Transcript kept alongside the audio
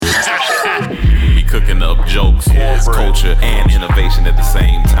It's culture and innovation at the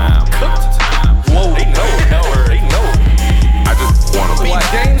same time. Whoa, they know. I just wanna Be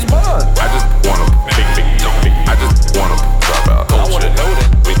James Bond. I just wanna talk about culture. I wanna know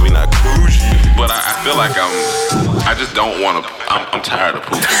that. We not bougie, but I feel like I just don't wanna. I'm tired of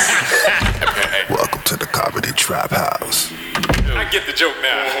pooping. Welcome to the Comedy Trap House. I get the joke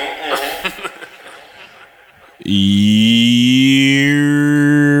now.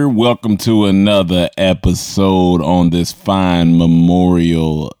 Welcome to another episode on this fine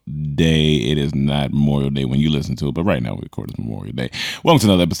Memorial Day. It is not Memorial Day when you listen to it, but right now we record this Memorial Day. Welcome to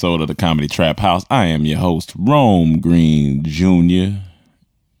another episode of the Comedy Trap House. I am your host, Rome Green Jr.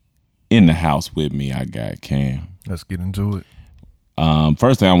 In the house with me, I got Cam. Let's get into it.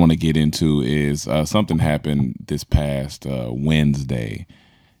 First thing I want to get into is something happened this past Wednesday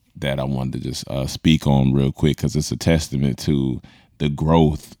that I wanted to just speak on real quick because it's a testament to the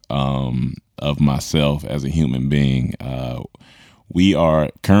growth of myself as a human being. We are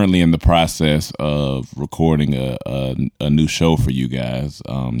currently in the process of recording a new show for you guys.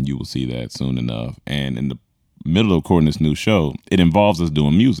 You will see that soon enough. And in the middle of recording this new show, it involves us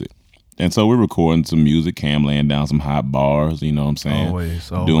doing music. And so we're recording some music, Cam laying down some hot bars, you know what I'm saying? Always.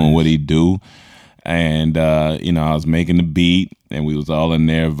 Doing what he do. And, I was making the beat and we was all in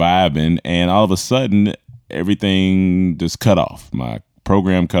there vibing. And all of a sudden, everything just cut off. My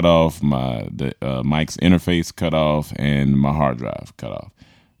program cut off, the mic's interface cut off, and my hard drive cut off.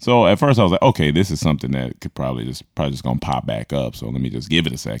 So at first I was like, okay, this is something that could probably just going to pop back up. So let me just give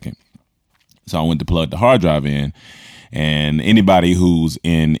it a second. So I went to plug the hard drive in. And anybody who's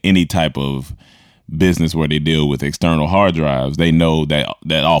in any type of business where they deal with external hard drives, they know that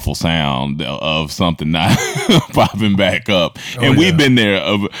awful sound of something not popping back up. And we've been there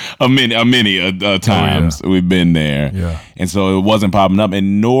many times. We've been there. Yeah. And so it wasn't popping up,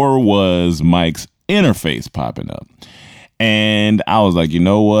 and nor was Mike's interface popping up. And I was like, you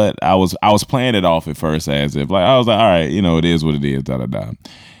know what? I was playing it off at first as if like I was like, all right, it is what it is, da.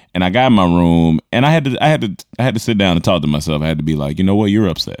 And I got in my room, and I had to sit down and talk to myself. I had to be like, you know what? You're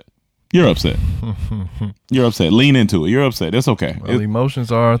upset. You're upset. You're upset. Lean into it. You're upset. It's okay. Well,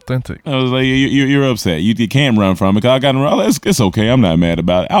 emotions are authentic. I was like, you're upset. You can't run from it. Cause I got it's okay. I'm not mad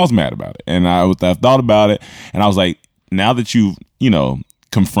about it. I was mad about it, and I thought about it, and I was like, now that you've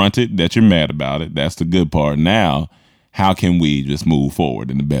confronted that you're mad about it, that's the good part. Now, how can we just move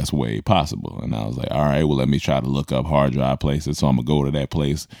forward in the best way possible? And I was like, all right, well, let me try to look up hard drive places. So I'm going to go to that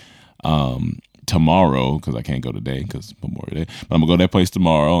place tomorrow because I can't go today because Memorial Day. But I'm going to go to that place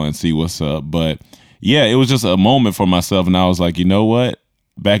tomorrow and see what's up. But, yeah, it was just a moment for myself. And I was like, you know what?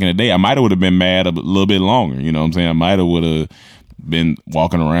 Back in the day, I might have would have been mad a little bit longer. You know what I'm saying? I might have would have been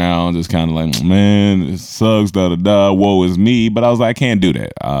walking around just kind of like, man, it sucks, woe is me. But I was like, I can't do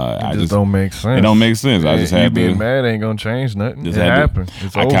that. It just don't make sense. It don't make sense. I just had to. Being mad ain't gonna change nothing. It happened.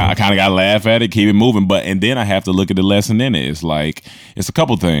 It's over. I kind of got to laugh at it, keep it moving. And then I have to look at the lesson in it. It's like, it's a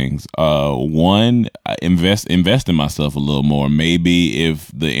couple things. One, invest in myself a little more. Maybe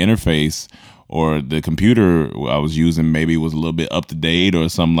if the interface or the computer I was using maybe was a little bit up to date or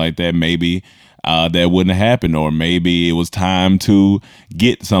something like that, maybe that wouldn't have happened, or maybe it was time to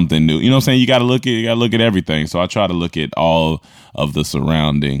get something new. You know what I'm saying? You got to look at everything. So I try to look at all of the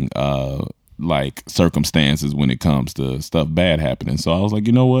surrounding circumstances when it comes to stuff bad happening. So I was like,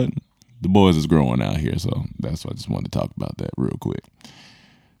 you know what? The boys is growing out here. So that's why I just wanted to talk about that real quick.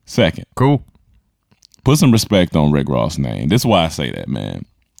 Second, cool. Put some respect on Rick Ross' name. This is why I say that, man.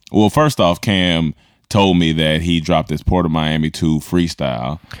 Well, first off, Cam told me that he dropped his Port of Miami 2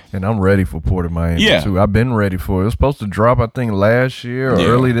 freestyle. And I'm ready for Port of Miami 2. I've been ready for it. It was supposed to drop, I think, last year or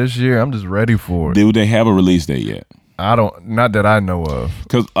early this year. I'm just ready for it. Do they have a release date yet? Not that I know of.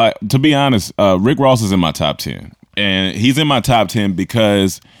 Because, to be honest, Rick Ross is in my top 10. And he's in my top 10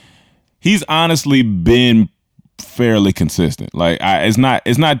 because he's honestly been fairly consistent. Like, it's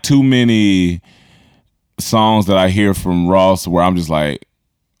not too many songs that I hear from Ross where I'm just like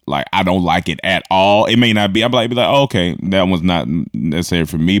I don't like it at all. It may not be. I'd be like, oh, okay, that one's not necessary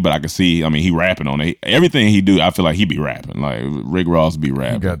for me, but I can see. I mean, he rapping on it. Everything he do, I feel like he be rapping. Like Rick Ross be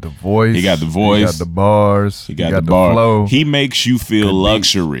rapping. He got the voice. He got the voice. He got the bars. He got the bar. flow. He makes you feel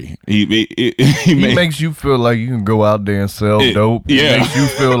luxury. He makes you feel like you can go out there and sell dope. Yeah. He makes you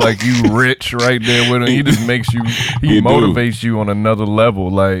feel like you rich right there with him. He just makes you. He motivates you on another level.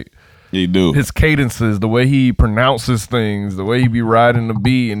 Like. He do. His cadences, the way he pronounces things, the way he be riding the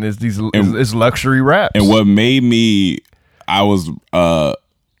beat, and it's luxury raps. And what made me, I was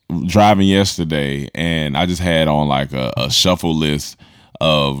driving yesterday, and I just had on like a shuffle list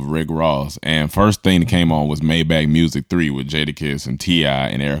of Rick Ross, and first thing that came on was Maybach Music 3 with Jadakiss and T.I.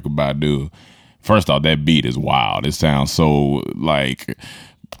 and Erykah Badu. first off, that beat is wild. It sounds so like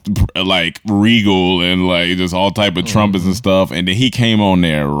regal and like just all type of trumpets and stuff. And then he came on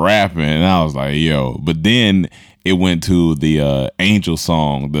there rapping, and I was like, yo. But then it went to the Angel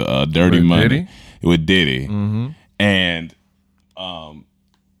song, the Dirty Money Diddy? with Diddy, and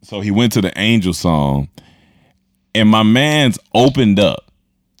so he went to the Angel song, and my man's opened up.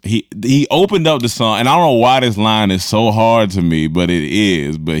 He opened up the song, and I don't know why this line is so hard to me, but it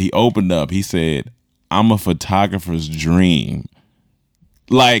is. But he opened up. He said, "I'm a photographer's dream."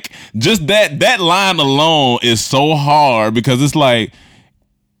 Like, just that line alone is so hard because it's like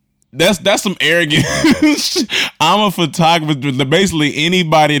that's some arrogance. I'm a photographer. Basically,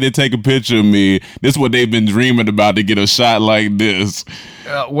 anybody that take a picture of me, this is what they've been dreaming about, to get a shot like this.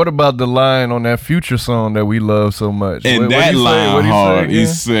 What about the line on that Future song that we love so much? And that line hard. He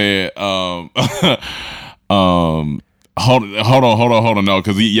said, Hold on, no,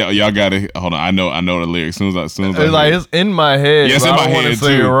 because y'all got to hold on. I know the lyrics. Soon as it's in my head. Yes, in my head too.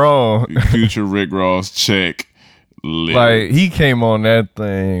 Say it wrong. Future Rick Ross check. Lyrics. Like, he came on that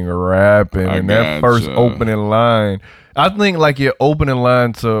thing rapping, and that first opening line. I think like your opening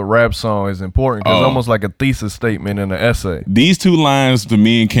line to a rap song is important because it's almost like a thesis statement in an essay. These two lines to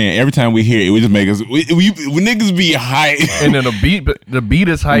me and Cam, every time we hear it, we just make us we niggas be hype. And then the beat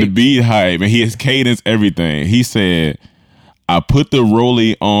is hype. The beat hype, and he has cadence, everything. He said, "I put the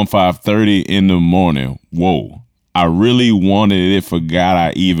rollie on 5:30 in the morning. Whoa. I really wanted it, forgot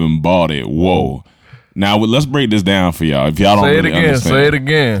I even bought it. Whoa." Now let's break this down for y'all. If y'all don't really understand. Say it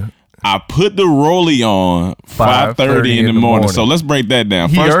again. I put the rollie on 5:30 in the morning. So let's break that down.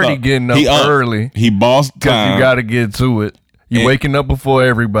 He First already getting up early. He bossed time. Because you got to get to it. You waking up before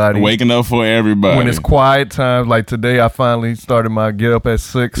everybody. Waking up for everybody. When it's quiet time, like today, I finally started my get up at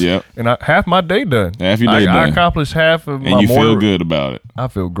 6. Yep. And half my day done. Half your day done. I accomplished half of my morning. And you feel good about it. I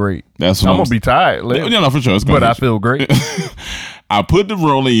feel great. That's what I'm going to be tired. No, for sure. But I feel great. I put the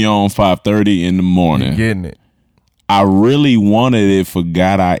rollie on 5:30 in the morning. You're getting it. I really wanted it,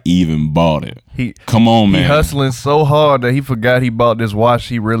 forgot I even bought it. Come on, man. He hustling so hard that he forgot he bought this watch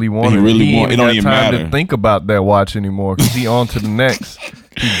he really wanted. He it don't even time matter to think about that watch anymore because he on to the next.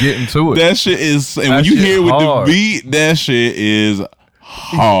 He getting to it. That shit is, and when you hear it with the beat, that shit is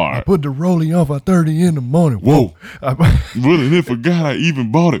hard. I put the rollie on 5:30 in the morning. Whoa. Really forgot I even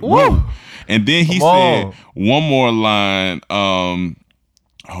bought it. Whoa. And then he said one more line,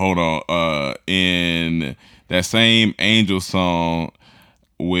 hold on, in that same Angel song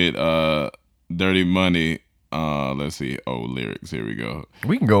with Dirty Money. Let's see. Lyrics. Here we go.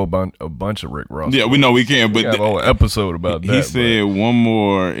 We can go about a bunch of Rick Ross. Yeah, we know we can. But we have a whole episode about that. He said one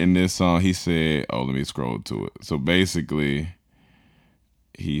more in this song. He said, let me scroll to it. So basically,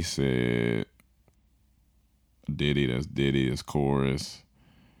 he said, Diddy, that's chorus.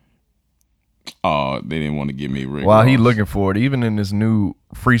 Oh, they didn't want to give me Rick While Ross. he looking for it, even in this new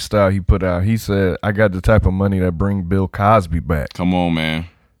freestyle he put out, he said, "I got the type of money that bring Bill Cosby back." Come on, man.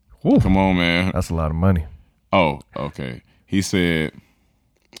 Woo. Come on, man. That's a lot of money. Oh, okay. He said,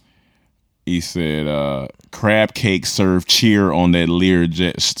 crab cake served cheer on that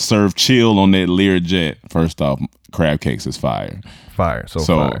Learjet. Served chill on that Learjet. First off, crab cakes is fire. Fire. So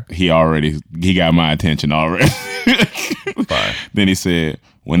fire. He got my attention already. Fire. Then he said,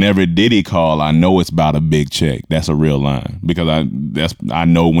 whenever Diddy call, I know it's about a big check. That's a real line because I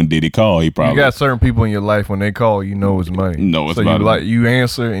know when Diddy call, he probably. You got certain people in your life when they call, you know it's money. No, it's so about you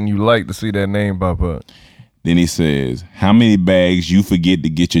answer and you like to see that name pop up. Then he says, how many bags you forget to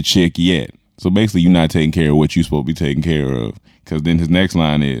get your check yet? So basically, you're not taking care of what you're supposed to be taking care of. Because then his next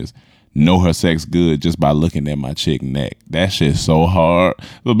line is, know her sex good just by looking at my chick neck. That shit's so hard.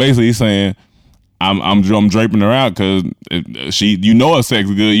 So basically, he's saying, I'm draping her out because you know her sex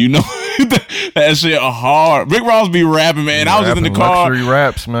good. You know that shit hard. Rick Ross be rapping, man. I was just in the car. Luxury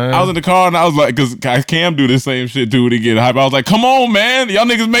raps, man. I was in the car and I was like, because Cam do the same shit too to get hype. I was like, come on, man. Y'all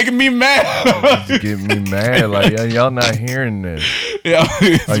niggas making me mad. Getting me mad. Like, y'all not hearing this. Yeah,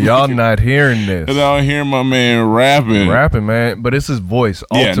 y'all not hearing this. Because I don't hear my man rapping. Rapping, man. But it's his voice.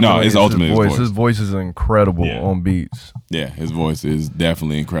 It's ultimately his voice. His voice is incredible on beats. Yeah, his voice is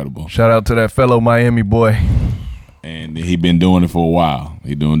definitely incredible. Shout out to that fellow Miami boy. And he been doing it for a while.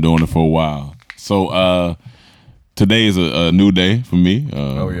 Doing it for a while. So today is a new day for me.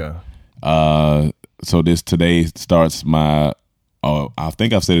 So today starts my. I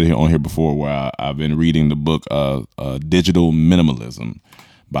think I've said it on here before, where I've been reading the book Digital Minimalism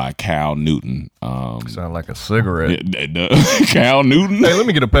by Cal Newton. Sound like a cigarette. Cal Newton. Hey, let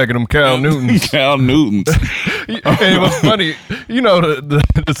me get a pack of them Cal Newtons. Cal Newtons. Hey, what's funny,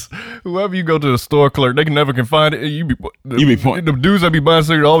 whoever you go to the store clerk, they never can find it. You be pointing. The dudes that be buying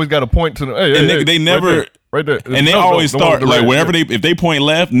cigarettes always got to point to them. Hey, and they never. Right there. And they always start like wherever if they point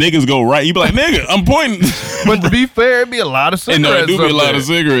left, niggas go right. You be like, nigga, I'm pointing. But to be fair, it'd be a lot of cigarettes. And no, it do be a lot of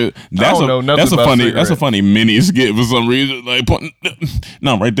cigarettes. That's a funny mini skit for some reason. Like,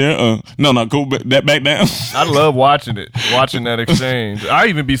 no, right there. No, go back down. I love watching that exchange. I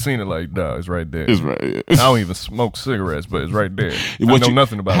even be seeing it like, nah, it's right there. It's right. Yeah. I don't even smoke cigarettes, but it's right there. I know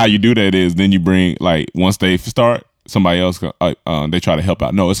nothing about how it. you do that is then you bring like once they start. Somebody else, they try to help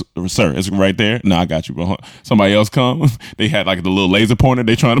out. No, it's right there. No, I got you, bro. Somebody else come. They had like the little laser pointer.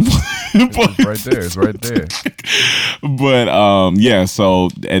 They trying to point. It's right there. But yeah. So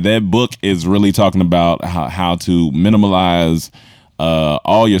that book is really talking about how to minimalize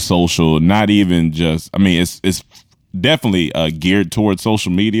all your social. Not even just. I mean, it's definitely geared towards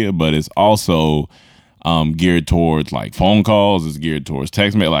social media, but it's also geared towards like phone calls. It's geared towards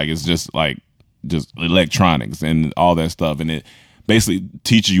text message. Like it's just electronics and all that stuff, and it basically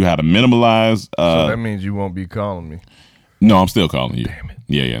teaches you how to minimalize. So that means you won't be calling me. No, I'm still calling you. Damn it.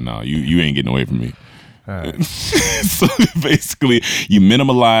 Yeah, no, you ain't getting away from me. All right. So basically, you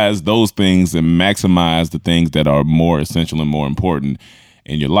minimalize those things and maximize the things that are more essential and more important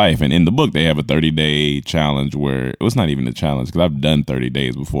in your life. And in the book, they have a 30-day challenge where it was not even a challenge because I've done 30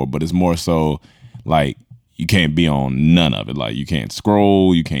 days before, but it's more so like. You can't be on none of it. Like you can't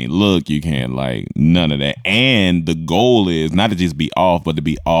scroll, you can't look, you can't like none of that. And the goal is not to just be off, but to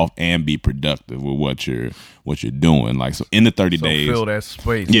be off and be productive with what you're doing. Like so, in the 30 days, fill that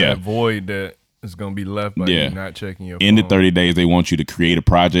space, that void that is going to be left by you not checking your phone. In the 30 days, they want you to create a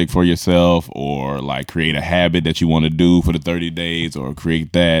project for yourself, or like create a habit that you want to do for the 30 days, or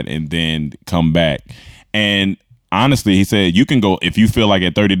create that and then come back. And honestly, he said you can go if you feel like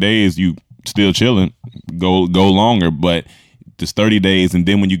at 30 days you. Still chilling, go longer, but just 30 days. And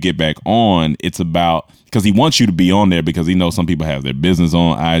then when you get back on, it's about, because he wants you to be on there because he knows some people have their business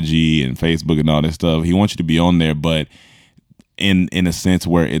on IG and Facebook and all that stuff. He wants you to be on there, but in a sense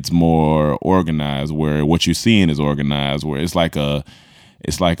where it's more organized, where what you're seeing is organized, where it's like a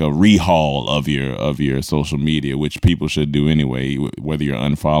rehaul of your social media, which people should do anyway, whether you're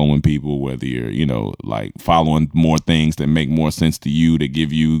unfollowing people, whether you're, like following more things that make more sense to you, that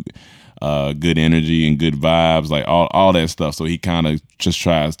give you good energy and good vibes, like all that stuff. So he kind of just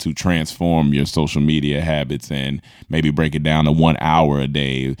tries to transform your social media habits and maybe break it down to 1 hour a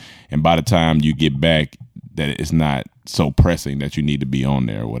day. And by the time you get back, that it's not so pressing that you need to be on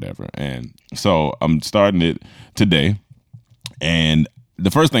there or whatever. And so I'm starting it today. And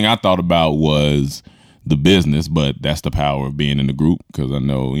the first thing I thought about was the business, but that's the power of being in the group, because I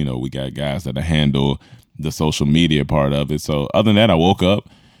know, we got guys that handle the social media part of it. So other than that, I woke up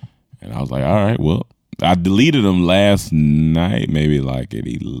and I was like, all right, well, I deleted them last night, maybe like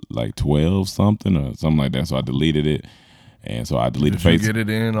at 12 something or something like that. So I deleted it. And so I deleted Facebook. Did you get it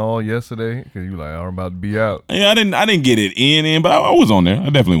in all yesterday? Because you I'm about to be out. Yeah, I didn't get it in, but I was on there.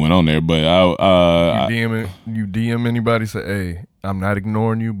 I definitely went on there. But you DM anybody, say, hey, I'm not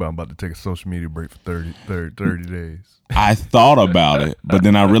ignoring you, but I'm about to take a social media break for 30 days. I thought about it, but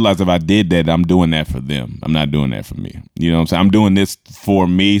then I realized if I did that, I'm doing that for them. I'm not doing that for me. You know what I'm saying? I'm doing this for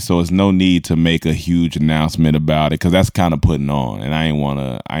me, so it's no need to make a huge announcement about it, because that's kind of putting on, and I ain't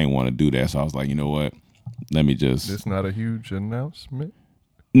want to do that. So I was like, you know what? Let me just. It's not a huge announcement.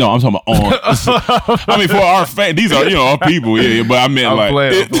 No, I'm talking about on. I mean, for our fans, these are our people. Yeah, but I meant I'm like.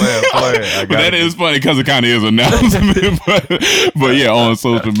 playing. But that is funny because it kind of is an announcement. but yeah, on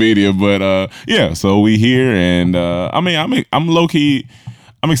social media. But yeah, so we here, and I'm low key.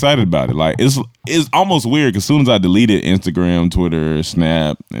 I'm excited about it. Like it's almost weird because as soon as I deleted Instagram, Twitter,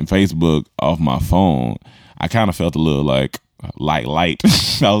 Snap, and Facebook off my phone, I kind of felt a little like light.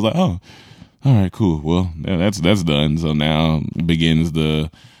 I was like, oh. All right, cool. Well, yeah, that's done. So now begins the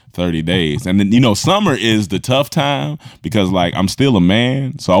 30 days. And then, summer is the tough time because, like, I'm still a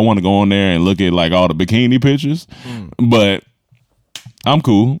man. So I want to go on there and look at, like, all the bikini pictures. But I'm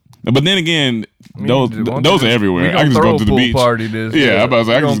cool. But then again, those are everywhere. I can just go to the beach. Party this, I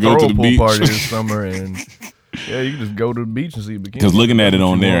can just go to the beach. Party this summer and yeah, you can just go to the beach and see bikini. Because looking at it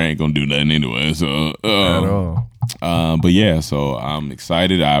on there ain't gonna do nothing anyway. So at all. But yeah, so I'm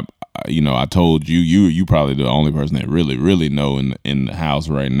excited. I told you probably the only person that really know in the house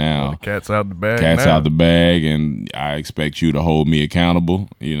right now. The cat's out the bag. Cat's out the bag, and I expect you to hold me accountable.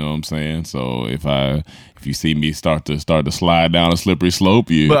 You know what I'm saying? So if you see me start to slide down a slippery slope,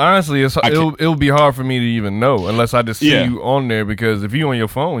 But honestly, it'll be hard for me to even know unless I just see you on there, because if you on your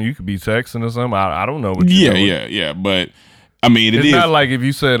phone, you could be texting or something. I don't know what you're doing. Yeah. But I mean, it's not like if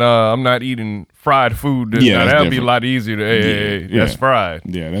you said I'm not eating fried food. That'd be a lot easier to. Hey, that's fried.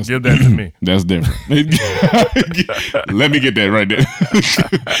 Yeah, give that to me. That's different. Let me get that right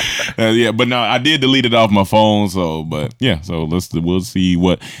there. But no, I did delete it off my phone. So we'll see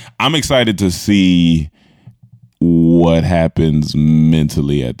what I'm excited to see. What happens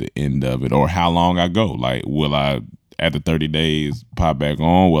mentally at the end of it, or how long I go? Like, will I, at the 30 days, pop back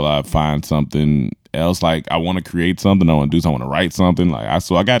on? Will I find something else? Like, I want to create something. I want to do something. I want to write something.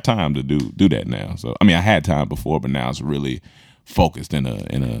 So I got time to do that now. So I mean, I had time before, but now it's really focused in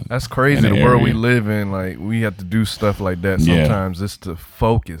a. That's crazy. The world we live in, like, we have to do stuff like that sometimes. It's to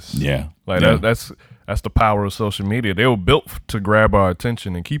focus. Yeah, like that's the power of social media. They were built to grab our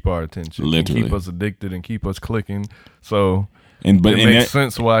attention and keep our attention, literally, and keep us addicted and keep us clicking. So, it makes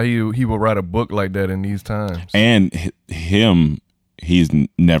sense why he would write a book like that in these times. And he's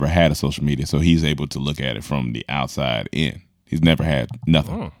never had a social media, so he's able to look at it from the outside in. He's never had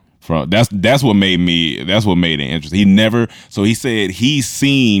nothing. That's what made it interesting. He said he's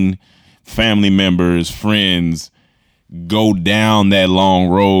seen family members, friends go down that long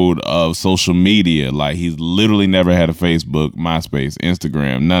road of social media. Like, he's literally never had a Facebook, MySpace,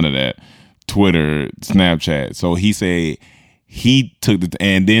 Instagram, none of that, Twitter, Snapchat. So he said he took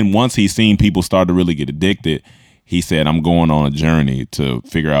and then once he's seen people start to really get addicted, he said, I'm going on a journey to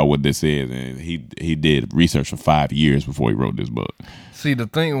figure out what this is. And he did research for 5 years before he wrote this book. See, the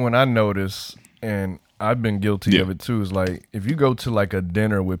thing when I notice, and I've been guilty of it too, is like, if you go to like a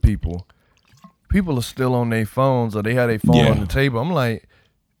dinner with people are still on their phones, or they have their phone on the table. I'm like,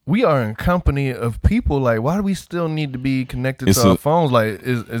 we are in company of people. Like, why do we still need to be connected to our phones? Like,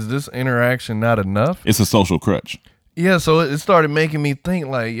 is this interaction not enough? It's a social crutch. Yeah, so it started making me think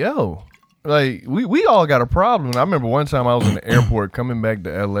like, yo, like we all got a problem. I remember one time I was in the airport coming back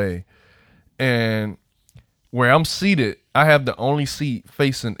to LA, and where I'm seated, I have the only seat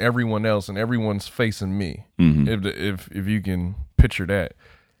facing everyone else, and everyone's facing me. Mm-hmm. If you can picture that.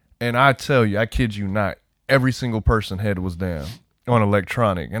 And I tell you, I kid you not, every single person head was down on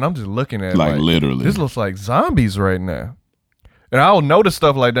electronic. And I'm just looking at it like, literally, this looks like zombies right now. And I'll notice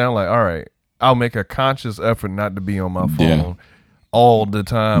stuff like that. I'm like, all right, I'll make a conscious effort not to be on my phone all the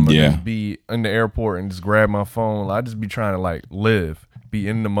time, or just be in the airport and just grab my phone. I just be trying to like live, be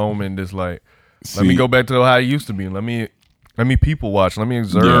in the moment, just like, let me go back to how it used to be. Let me people watch. Let me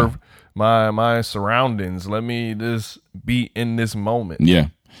observe my surroundings. Let me just be in this moment. Yeah.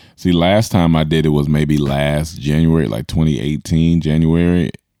 See, last time I did it was maybe last January, like 2018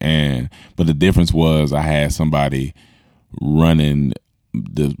 January, but the difference was I had somebody running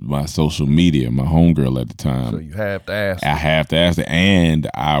my social media, my homegirl at the time. So you have to ask. I have to ask it, and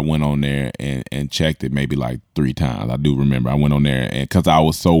I went on there and checked it maybe like 3 times. I do remember I went on there, and because I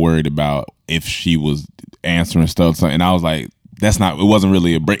was so worried about if she was answering stuff, and I was like, it wasn't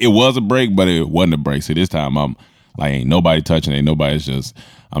really a break. It was a break, but it wasn't a break. So this time I'm like, ain't nobody touching it.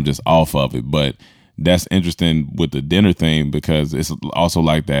 I'm just off of it. But that's interesting with the dinner thing, because it's also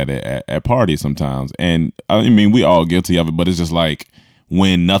like that at parties sometimes. And I mean, we all guilty of it, but it's just like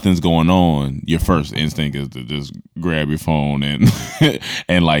when nothing's going on, your first instinct is to just grab your phone and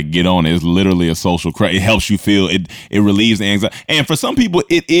and like get on it. It's literally a social crutch. It helps you feel it relieves the anxiety. And for some people,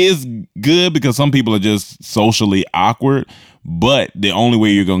 it is good because some people are just socially awkward. But the only way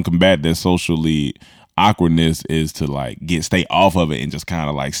you're going to combat that socially awkwardness is to like stay off of it and just kind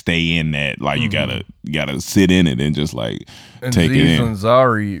of like stay in that. Like you gotta sit in it and just like take it in.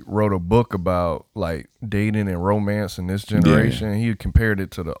 Ansari wrote a book about like dating and romance in this generation. He compared it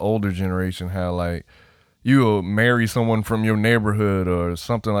to the older generation, how like you'll marry someone from your neighborhood or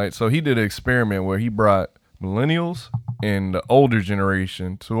something like. So he did an experiment where he brought millennials and the older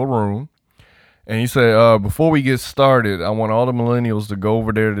generation to a room. And he said, before we get started, I want all the millennials to go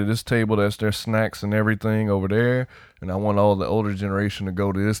over there to this table. That's their snacks and everything over there. And I want all the older generation to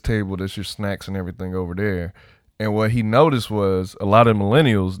go to this table. That's your snacks and everything over there. And what he noticed was a lot of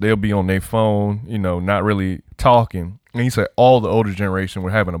millennials, they'll be on their phone, not really talking. And he said all the older generation were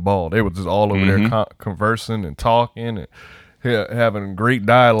having a ball. They were just all over there conversing and talking and having great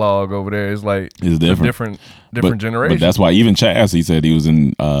dialogue over there. It's like it's different generation. But that's why even Chaz, he said he was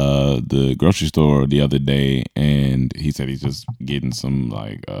in the grocery store the other day, and he said he's just getting some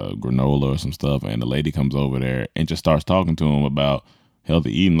like granola or some stuff, and the lady comes over there and just starts talking to him about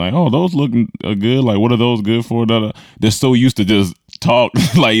healthy eating. Like, oh, those look good. Like, what are those good for? They're so used to just talk.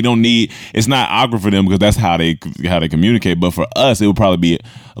 Like, you don't need. It's not awkward for them because that's how they communicate. But for us, it would probably be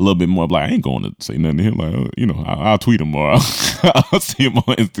a little bit more like, I ain't going to say nothing to him. Like, I'll tweet him or I'll see him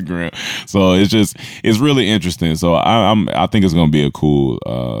on Instagram. So it's really interesting. So I think it's gonna be a cool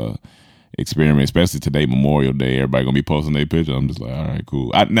experiment, especially today, Memorial Day. Everybody gonna be posting their picture. I'm just like, all right,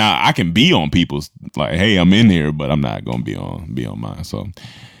 cool. Now I can be on people's like, hey, I'm in here, but I'm not gonna be on mine. So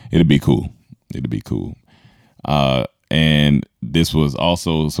it'll be cool. And this was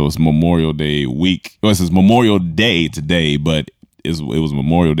also, so it's Memorial Day week. Well, it's Memorial Day today, but it was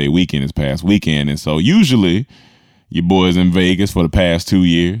Memorial Day weekend this past weekend, and so usually your boys in Vegas for the past 2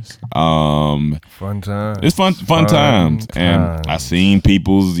 years. Fun times. It's fun times. And I seen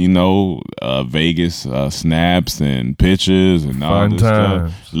people's, Vegas snaps and pictures and all this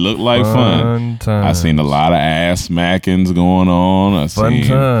stuff. Look like fun. I seen a lot of ass smackings going on. I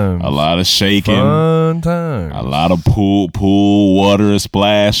seen a lot of shaking. Fun times. A lot of pool water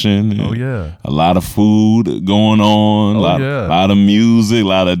splashing. Oh yeah. A lot of food going on. A lot of music. A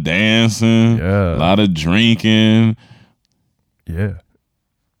lot of dancing. Yeah. A lot of drinking. Yeah.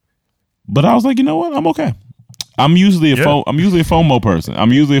 But I was like, you know what? I'm okay. I'm usually a FOMO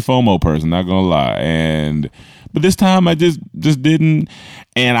person. Not gonna lie. But this time I just didn't.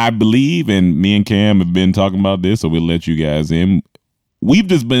 And I believe, and me and Cam have been talking about this, so we'll let you guys in. We've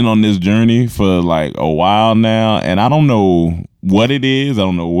just been on this journey for like a while now, and I don't know what it is. I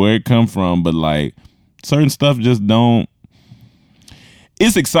don't know where it come from, but like certain stuff just don't.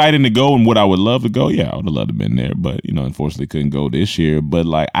 It's exciting to go, and what I would love to go, yeah, I would have loved to have been there, but unfortunately couldn't go this year. But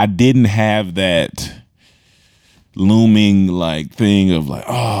like I didn't have that looming like thing of like,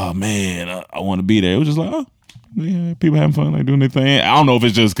 oh man, I want to be there. It was just like, oh yeah, people having fun, like doing their thing. I don't know if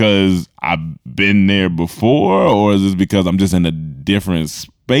it's just because I've been there before, or is it because I'm just in a different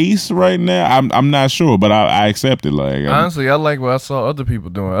space right now? I'm not sure, but I accept it. Like honestly, I like what I saw other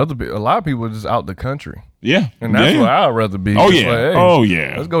people doing. A lot of people are just out the country. Yeah, and that's where I'd rather be. Oh yeah, like,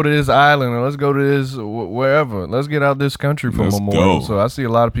 hey, let's go to this island, or let's go to this wherever. Let's get out this country for Memorial. Go. So I see a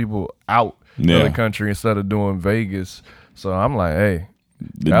lot of people out of the country instead of doing Vegas. So I'm like, hey,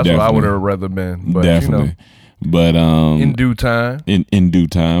 that's what I would have rather been. But definitely. But in due time. In due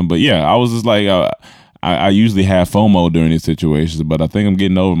time. But yeah, I was just like, I usually have FOMO during these situations, but I think I'm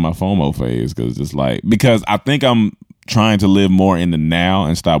getting over my FOMO phase because I think I'm trying to live more in the now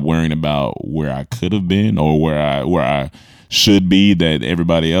and stop worrying about where I could have been or where I should be that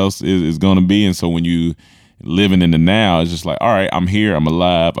everybody else is going to be. And so when you living in the now, it's just like, all right, I'm here, I'm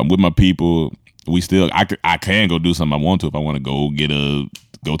alive, I'm with my people. I can go do something I want to if I want to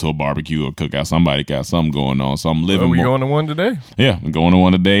go to a barbecue or cook out. Somebody got something going on, so I'm living. We going to one today? Yeah, I'm going to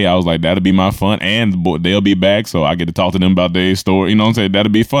one today. I was like, that'll be my fun, and they'll be back, so I get to talk to them about their story. You know what I'm saying?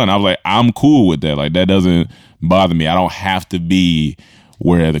 That'll be fun. I was like, I'm cool with that. Like that doesn't bother me. I don't have to be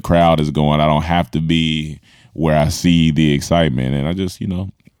where the crowd is going. I don't have to be where I see the excitement, and I just,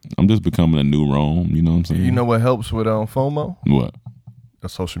 I'm just becoming a new Rome. You know what I'm saying? You know what helps with FOMO? What? A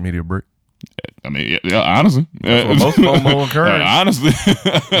social media break. I mean, yeah, honestly. That's what most FOMO occurs. Honestly.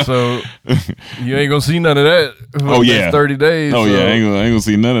 So, you ain't going to see none of that for the next 30 days. Oh, so. yeah, I ain't going to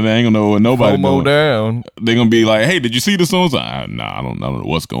see none of that. I ain't going to know what nobody FOMO doing. Down. They're going to be like, hey, did you see the songs? Nah, I don't know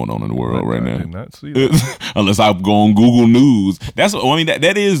what's going on in the world right now. I did not see that. Unless I go on Google News.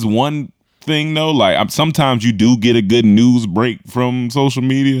 That is one thing, though. Like, sometimes you do get a good news break from social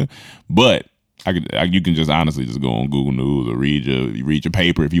media, but you can just honestly just go on Google News or read your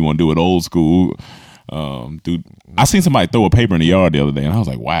paper if you want to do it old school. Dude, I seen somebody throw a paper in the yard the other day, and I was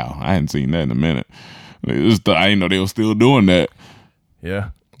like, wow, I hadn't seen that in a minute. I didn't know they were still doing that. Yeah.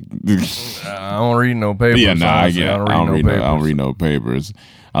 I don't read no papers. Yeah, I don't read no papers.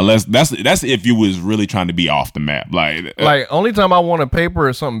 Unless that's if you was really trying to be off the map. Like only time I want a paper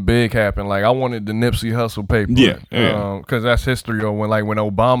is something big happened. Like I wanted the Nipsey Hussle paper. Yeah. Because that's history. Or when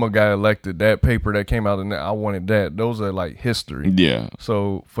Obama got elected, that paper that came out, and I wanted that. Those are like history. Yeah.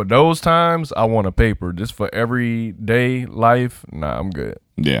 So for those times, I want a paper. Just for everyday life, nah, I'm good.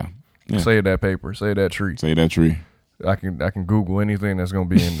 Yeah. Save that paper. Save that tree. Save that tree. I can Google anything that's gonna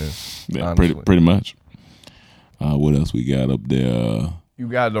be in this. Yeah, pretty much. What else we got up there? You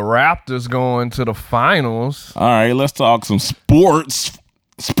got the Raptors going to the finals. All right, let's talk some sports.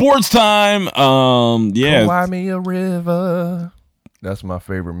 Sports time. Yeah. Kawhi me a river. That's my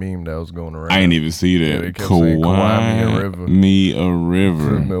favorite meme that was going around. I didn't even see that. Yeah, Kawhi me a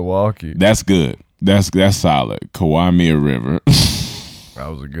river. To Milwaukee. That's good. That's solid. Kawhi me a river. That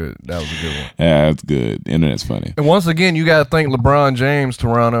was a good one. Yeah, that's good. Internet's funny. And once again, you got to thank LeBron James,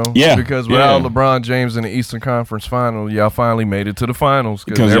 Toronto. Yeah, because without yeah. LeBron James in the Eastern Conference Final, y'all finally made it to the finals.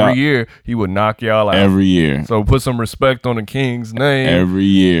 Because y'all- every year he would knock y'all out. Every year. So put some respect on the King's name. Every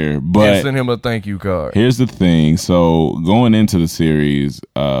year. And But send him a thank you card. here's the thing. So going into the series,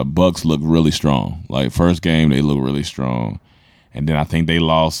 Bucks look really strong. Like first game, they look really strong. And then I think they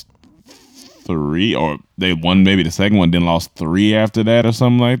lost 3, or they won maybe the second one, then lost 3 after that or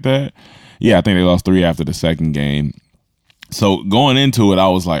something like that. Yeah, I think they lost 3 after the second game. So going into it, I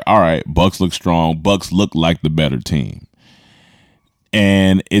was like, all right, Bucks look strong. Bucks look like the better team.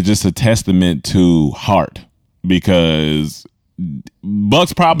 And it's just a testament to heart, because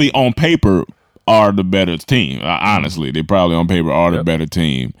Bucks probably on paper are the better team. Honestly, they probably on paper are the better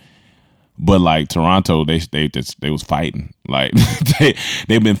team. But like Toronto, they was fighting. Like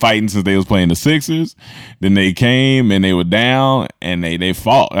they've been fighting since they was playing the Sixers. Then they came and they were down and they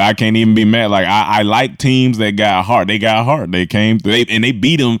fought. I can't even be mad. Like I like teams that got heart. They got heart. They came through and they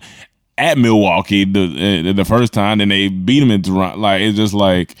beat them at Milwaukee the first time. Then they beat them in Toronto. Like it's just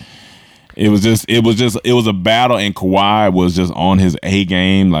like it was a battle, and Kawhi was just on his A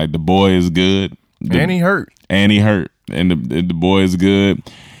game. Like the boy is good. And he hurt. And the boy is good.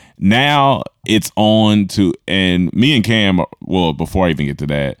 Now it's on to, and me and Cam, well, before I even get to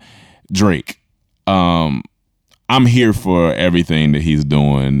that, Drake, I'm here for everything that he's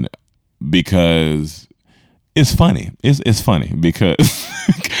doing because it's funny. It's funny because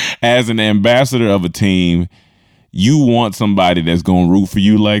as an ambassador of a team, you want somebody that's going to root for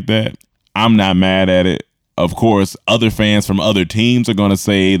you like that. I'm not mad at it. Of course, other fans from other teams are going to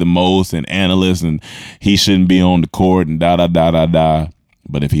say the most, and analysts, and he shouldn't be on the court and da.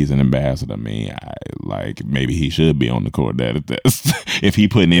 But if he's an ambassador, maybe he should be on the court. If he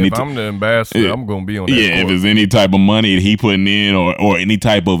putting any, If I'm the ambassador, I'm going to be on that court. If there's any type of money that he putting in, or any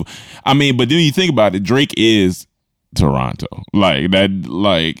type of, but then you think about it, Drake is Toronto. Like that,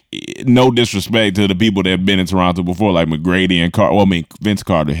 like no disrespect to the people that have been in Toronto before, like McGrady and Carter. Well, Vince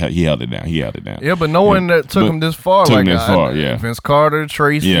Carter, he held it down. Yeah, but no one that took him this far. Yeah. Vince Carter,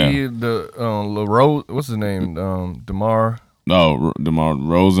 Tracy, Yeah. the LaRose, what's his name? DeMar. Oh, DeMar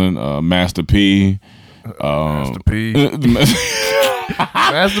Rosen, Master P. Master P. Master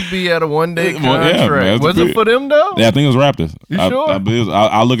Master P had a 1-day Well, yeah, contract. Master Was P. it for them though? Yeah, I think it was Raptors. You sure? I believe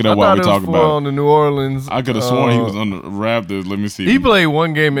I'll look at that while we talk about on the New Orleans. it. I could have sworn he was on the Raptors. Let me see. He played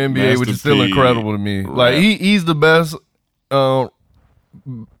one game in NBA, which is still Master P. incredible to me. Like he's the best. Who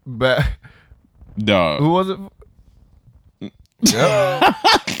Dog. was it? Yeah,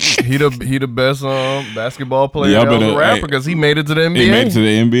 he the best basketball player Yeah, that was but, a rapper hey, because he made it to the NBA. He made it to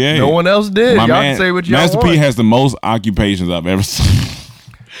the NBA. No one else did. Y'all can say what y'all Master want. P has the most occupations I've ever seen.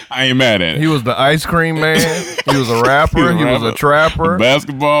 I ain't mad at it. He was the ice cream man. He was a rapper. He was a trapper.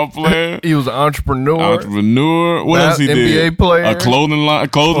 Basketball player. He was an entrepreneur. What else he did? NBA player. A clothing line.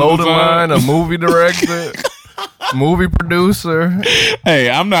 Clothing line. A movie director. Movie producer.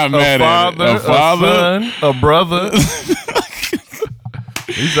 Hey, I'm not mad at it. A son. A brother.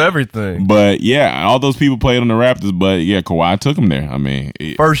 He's everything. But yeah, all those people played on the Raptors. But yeah, Kawhi took him there. I mean,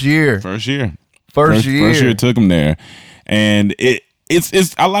 First year First year First year took him there, and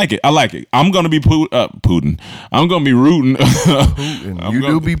it's I like it. I'm gonna be Putin. I'm gonna be rooting. Putin. You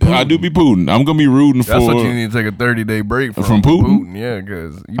do be Putin. I do be Putin. I'm gonna be rooting for. That's what you need to take a 30-day break from Putin? Yeah,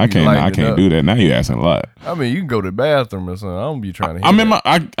 because I can't do that. Now you asking a lot. I mean, you can go to the bathroom or something. I don't be trying to. I'm in my.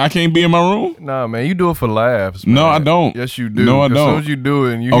 I can't be in my room. Nah, man, you do it for laughs. Man. No, I don't. Yes, you do. No, I As don't. soon as you do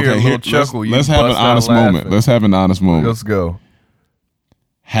it and you hear a little chuckle, let's have an honest moment. Let's have an honest moment. Let's go.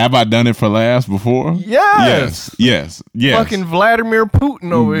 Have I done it for laughs before? Yes. Yes. Fucking Vladimir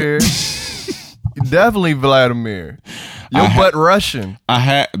Putin over here. Definitely Vladimir. Your butt Russian. I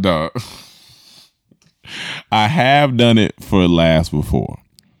have done it for laughs before.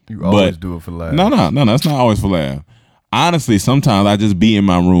 You always do it for laughs. No, that's not always for laugh. Honestly, sometimes I just be in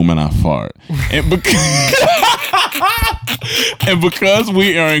my room and I fart. And because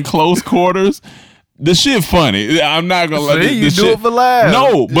we are in close quarters, the shit funny. I'm not gonna let you do it for laughs.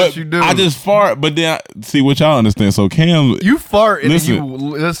 No, Yes, but you do. I just fart. But then see what y'all understand. So Cam, You fart and Listen. you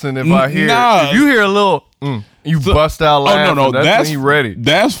listen. If I hear, Nah. if you hear a little, you bust out laughing. Oh no, that's when you ready.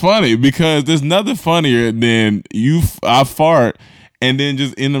 That's funny because there's nothing funnier than I fart and then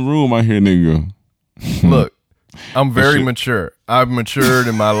just in the room I hear a nigga go. Look, I'm very shit. mature. I've matured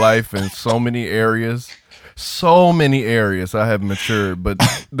in my life in so many areas. So many areas I have matured, but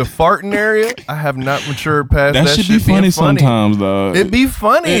the farting area, I have not matured past that. That should be shit being funny sometimes, though. It be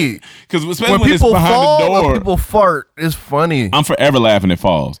funny. Because especially When when it's people behind fall the or door. people fart, it's funny. I'm forever laughing at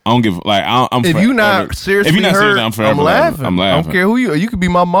falls. I don't give like I'm If forever, you're not seriously if you're not hurt, serious, I'm forever laughing. I'm I laughing. don't care who you are. You could be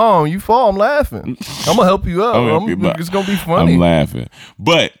my mom. You fall, I'm laughing. I'm gonna help you up. I'm gonna help you, but It's gonna be funny. I'm laughing.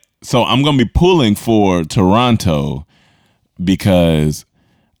 But so I'm gonna be pulling for Toronto because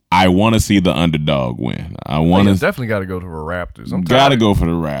I want to see the underdog win. I want to definitely got to go to the Raptors. I'm gotta tired go for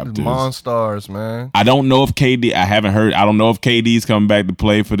the of Raptors. these Monstars, man. I don't know if KD. I haven't heard. I don't know if KD's coming back to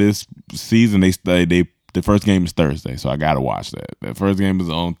play for this season. They the first game is Thursday, so I gotta watch that. The first game is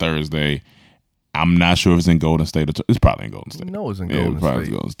on Thursday. I'm not sure if it's in Golden State. It's probably in Golden State. No, it's in Yeah, Golden probably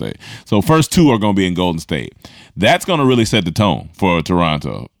State. Golden State. So first two are going to be in Golden State. That's going to really set the tone for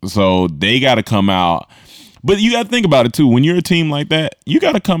Toronto. So they got to come out. But you got to think about it too. When you're a team like that, you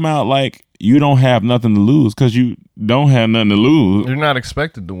got to come out like you don't have nothing to lose because you don't have nothing to lose. You're not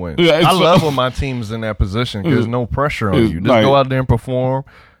expected to win. Yeah, I love when my team's in that position because there's no pressure on it's you. Just like- go out there and perform.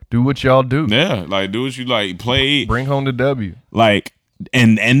 Do what y'all do. Yeah, like do what you like. Play Bring home the W. like,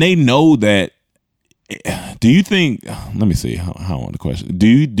 and they know that. Do you think? Let me see how I want the question. Do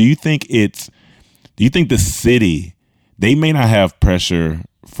you think it's? Do you think the city? They may not have pressure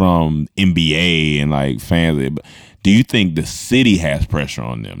from NBA and like fans, but do you think the city has pressure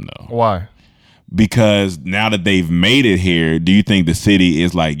on them though? Why? Because now that they've made it here, do you think the city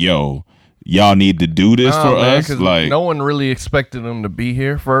is like, yo, y'all need to do this for us? 'Cause Like, no one really expected them to be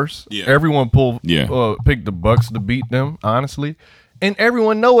here first. Yeah. Everyone Yeah. picked the Bucks to beat them, honestly. And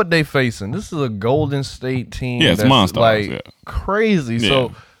everyone know what they facing. This is a Golden State team Yeah, it's that's Monstars, like yeah. crazy. Yeah.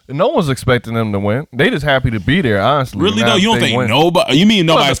 So no one's expecting them to win. They just happy to be there, honestly. really Now, though, if you don't they think win- nobody? You mean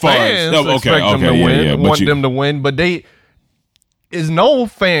nobody Well, as the far as fans oh, expect them to yeah, win, yeah, want but them to win, but they is no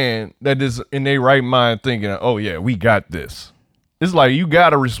fan that is in their right mind thinking, "Oh yeah, we got this." It's like you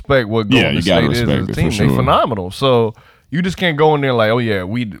gotta respect what Golden you gotta State is respect as a it, team. for sure. They phenomenal, so you just can't go in there like, "Oh yeah,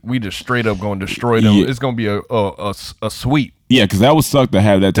 we just straight up going to destroy them." Yeah. It's gonna be a sweep. Yeah, because that would suck to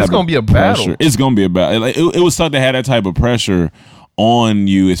have that type. It's gonna of be a pressure. battle. It's gonna be a battle. Like, it would suck to have that type of pressure on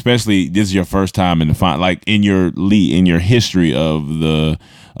you, especially this is your first time in the final, like in your league, in your history of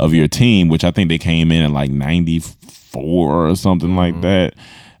your team, which I think they came in at like 94 or something like that,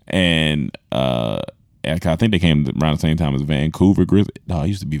 and I think they came around the same time as Vancouver Grizzlies. No, it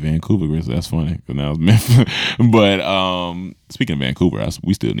used to be Vancouver Grizzlies. That's funny because now it's Memphis. But speaking of Vancouver,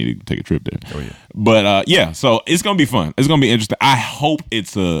 we still need to take a trip there. Oh yeah. But yeah, so it's gonna be fun. It's gonna be interesting. I hope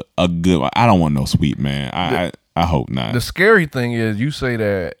it's a good one. I don't want no sweep, man. I hope not. The scary thing is, you say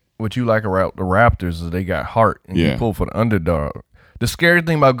that what you like about the Raptors is they got heart, and Yeah. you pull for the underdog. The scary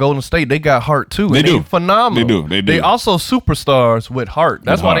thing about Golden State, they got heart too. They and do. Phenomenal. They do. They also superstars with heart.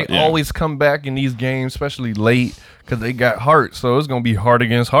 That's With why heart, they yeah. always come back in these games, especially late, because they got heart. So it's gonna be heart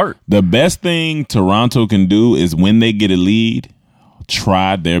against heart. The best thing Toronto can do is when they get a lead,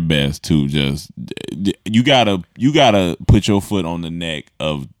 try their best to just you gotta put your foot on the neck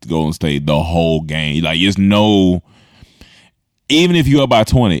of Golden State the whole game. Like it's no. Even if you're up by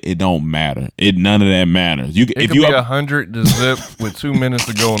 20, it don't matter. None of that matters. It If could you be up, 100 to zip with 2 minutes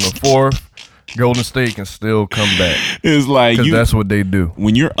to go in the fourth. Golden State can still come back it's like because that's what they do.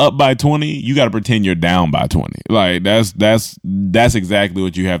 when you're up by 20, you got to pretend you're down by 20. Like that's exactly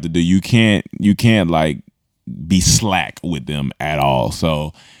what you have to do. You can't like be slack with them at all.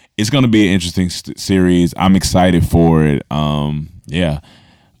 So it's going to be an interesting series. I'm excited for it. Yeah.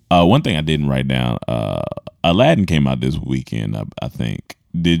 One thing I didn't write down, Aladdin came out this weekend, I think.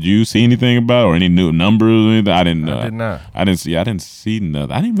 Did you see anything about it or any new numbers or anything? I did not. I didn't see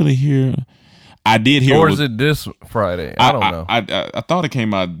nothing. I didn't really hear. I did hear. Or is it this Friday? I don't know. I thought it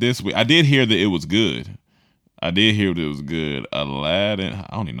came out this week. I did hear that it was good. Aladdin.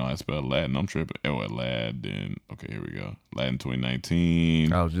 I don't even know how to spell Aladdin. I'm tripping. Oh, Aladdin. Okay, here we go. Aladdin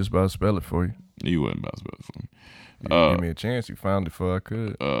 2019. I was just about to spell it for you. You wasn't about to spell it for me. You give me a chance. You found it before I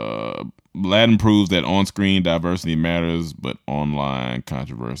could. Aladdin proves that on-screen diversity matters, but online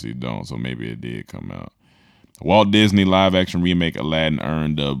controversy don't. So maybe it did come out. Walt Disney live-action remake Aladdin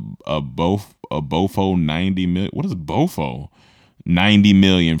earned a Bofo 90 million. What is Bofo? 90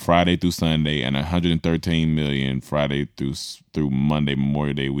 million Friday through Sunday and 113 million Friday through Monday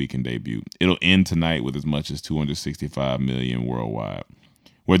Memorial Day weekend debut. It'll end tonight with as much as 265 million worldwide.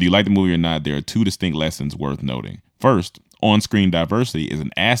 Whether you like the movie or not, there are two distinct lessons worth noting. First, on-screen diversity is an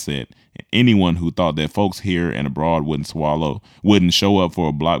asset, and anyone who thought that folks here and abroad wouldn't show up for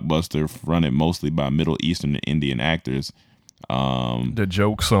a blockbuster fronted mostly by Middle Eastern and Indian actors. The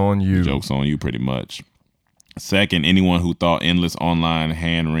joke's on you. Joke's on you, pretty much. Second, anyone who thought endless online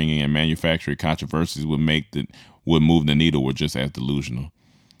hand-wringing and manufacturing controversies would move the needle were just as delusional.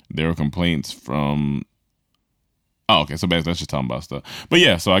 There were complaints from... Oh, okay, so basically that's just talking about stuff. But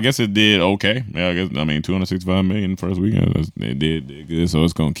yeah, so I guess it did okay. Yeah, I mean, $265 million first weekend. It did good, so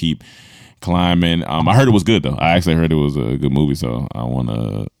it's going to keep climbing. I heard it was good, though. I actually heard it was a good movie, so I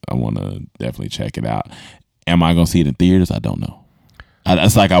wanna definitely check it out. Am I going to see it in theaters? I don't know.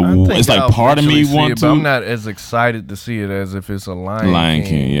 It's like part of me wants to. But I'm not as excited to see it as if it's a Lion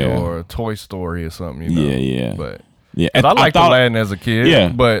King yeah. or a Toy Story or something. You know? Yeah. But yeah, I liked Aladdin as a kid. Yeah.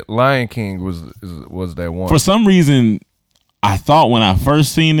 But Lion King was that one. For some reason, I thought when I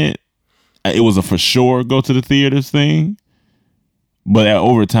first seen it, it was a for sure go to the theaters thing. But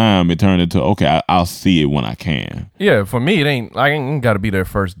over time, it turned into I'll see it when I can. Yeah, for me, I ain't got to be there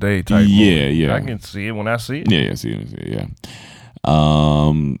first day type. Yeah, movie. yeah. I can see it when I see it. Yeah, see it. Yeah.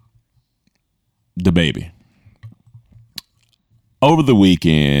 The Baby. Over the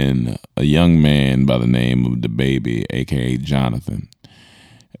weekend, a young man by the name of The Baby, aka Jonathan.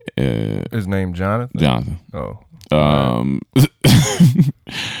 His name Jonathan? Jonathan. Oh.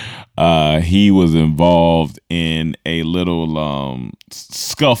 He was involved in a little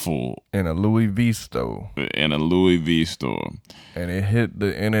scuffle In a Louis V store. in a Louis V store. And it hit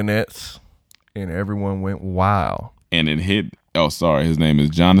the internets and everyone went wild. And it hit, his name is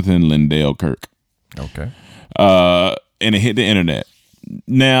Jonathan Lindell Kirk. Okay. And it hit the internet.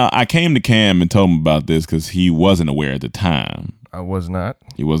 Now, I came to Cam and told him about this because he wasn't aware at the time. I was not.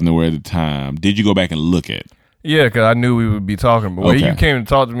 He wasn't aware at the time. Did you go back and look at it? Yeah, because I knew we would be talking. But when you came to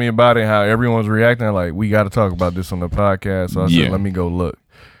talk to me about it, how everyone's reacting, like, we got to talk about this on the podcast. So I said, let me go look.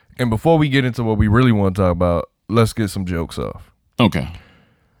 And before we get into what we really want to talk about, let's get some jokes off. Okay.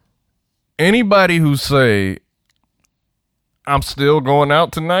 Anybody who say, I'm still going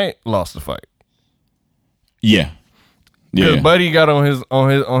out tonight, lost the fight. Yeah. Because Buddy got on his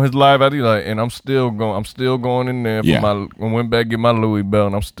live out, he's like, and I'm still going in there for I went back to get my Louis belt,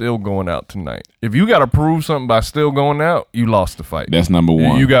 and I'm still going out tonight. If you got to prove something by still going out, you lost the fight. That's number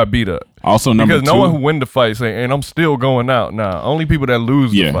one. You got beat up. Also number two. Because no one who win the fight say, and I'm still going out. Nah, only people that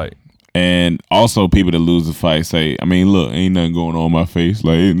lose the fight. And also people that lose the fight say, I mean, look, ain't nothing going on my face.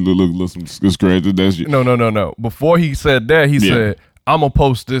 Like, look, some scratches. That's No. Before he said that, he said, I'm gonna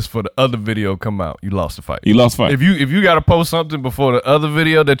post this for the other video come out. You lost the fight. You lost the fight. If you got to post something before the other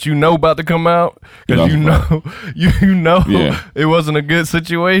video that you know about to come out, because you know it wasn't a good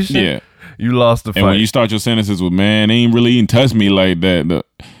situation. Yeah, you lost the fight. And when you start your sentences with, "Man, they ain't really even touched me like that,"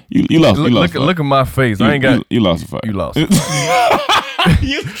 you lost. Look at my face. I ain't got. You lost the fight. You lost.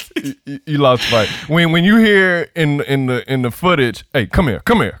 You lost the fight. When you hear in the footage, hey, come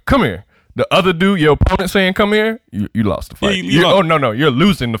here. The other dude, your opponent saying, "Come here," you lost the fight. Oh no, you're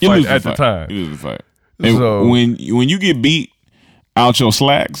losing the fight at the time. You lose the fight. And so when you get beat out your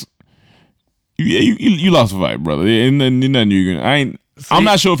slacks, you lost the fight, brother. Ain't nothing you can. I'm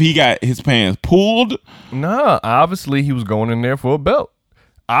not sure if he got his pants pulled. Nah, obviously he was going in there for a belt.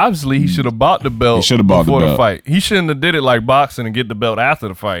 Obviously he should have bought the belt before the fight. He shouldn't have did it like boxing and get the belt after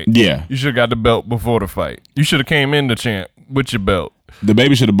the fight. Yeah, you should have got the belt before the fight. You should have came in the champ with your belt. The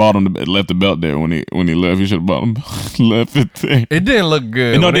Baby should have bought him left the belt there when he left. He should have bought him left it there. It didn't look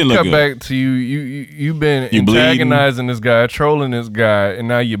good. No, it didn't look good. Back to you've been antagonizing this guy, trolling this guy, and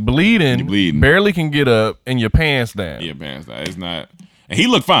now you're bleeding. You're bleeding. Barely can get up, and your pants down. Yeah, pants down. It's not. And he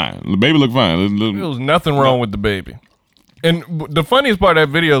looked fine. The Baby looked fine. There was nothing wrong with the Baby. And the funniest part of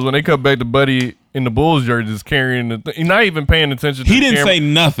that video is when they cut back to Buddy in the Bulls jersey just carrying the thing. He's not even paying attention to He the didn't camera. say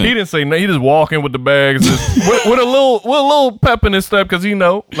nothing. He didn't say nothing. He just walking with the bags with a little pep in his step because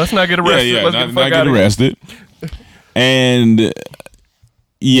let's not get arrested. Yeah, let's not get arrested. And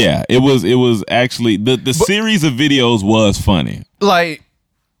it was actually the series of videos was funny. Like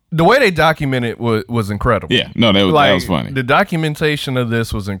the way they documented was incredible. Yeah, no, that was funny. The documentation of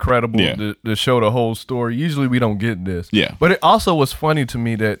this was incredible. Yeah. To show the whole story. Usually we don't get this. Yeah. But it also was funny to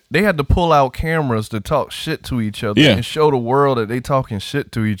me that they had to pull out cameras to talk shit to each other and show the world that they talking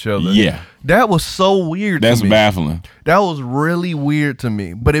shit to each other. Yeah. That was so weird That's to me. baffling. That was really weird to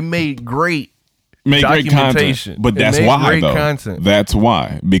me. But it made great documentation. But that's why, though. Content. That's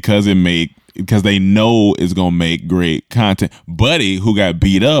why. Because they know it's gonna make great content. Buddy, who got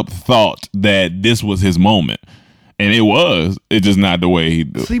beat up, thought that this was his moment, and it was. It's just not the way he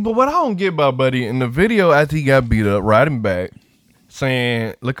did. See, but what I don't get about Buddy in the video after he got beat up, riding back,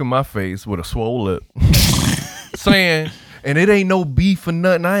 saying, "Look at my face with a swole lip," saying, And it ain't no beef or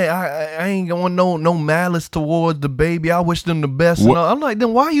nothing. I ain't going no malice towards the baby. I wish them the best. And all. I'm like,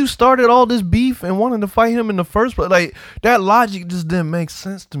 then why you started all this beef and wanted to fight him in the first place? Like, that logic just didn't make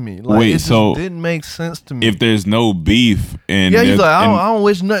sense to me. Like, Wait, it just so didn't make sense to me. If there's no beef and yeah, he's like, I don't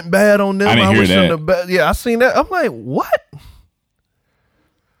wish nothing bad on them. I didn't hear wish that. them the best. Yeah, I seen that. I'm like, what?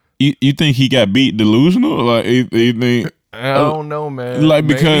 You think he got beat delusional? Like you think? I don't know, man. Like,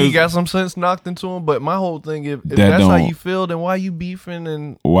 Maybe because he got some sense knocked into him. But my whole thing, if That that's how don't- you feel, then why you beefing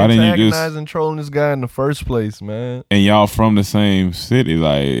and Why didn't you just- antagonizing, trolling this guy in the first place, man? And y'all from the same city,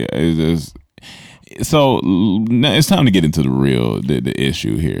 like it's just. So now it's time to get into the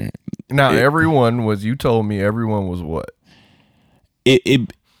issue here. Now, everyone was. You told me everyone was what?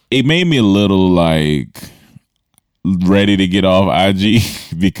 It made me a little like ready to get off IG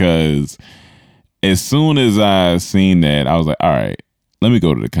because as soon as I seen that, I was like, all right, let me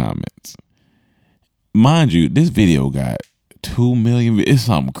go to the comments. Mind you, this video got 2 million. It's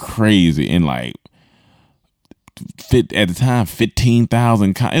something crazy. And like, at the time,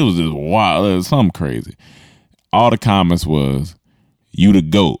 15,000. It was just wild. It was something crazy. All the comments was, you the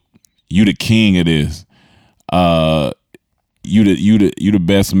GOAT. You the king of this. You the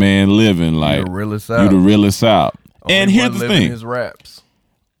best man living. Like, the realest you out. the realest out. And Only here's one the living thing. his raps.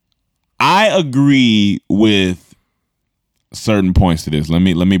 I agree with certain points to this. Let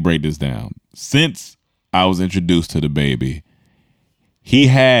me break this down. Since I was introduced to the baby, he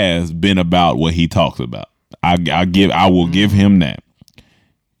has been about what he talks about. I will give him that.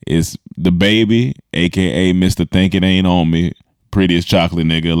 It's the baby, aka Mr. Think It Ain't On Me, prettiest chocolate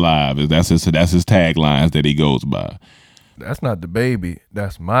nigga alive. That's his taglines that he goes by. That's not the baby.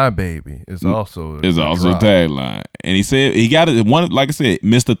 That's my baby. It's also It's a also a drop. tagline. And he said he got it one, like I said,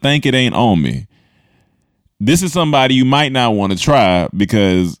 Mr. Think It Ain't On Me. This is somebody you might not want to try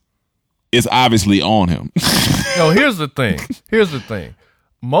because it's obviously on him. No, here's the thing.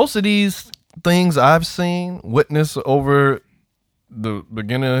 Most of these things I've seen, witness over the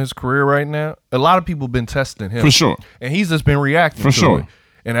beginning of his career right now, a lot of people been testing him. For sure. And he's just been reacting For to sure. it.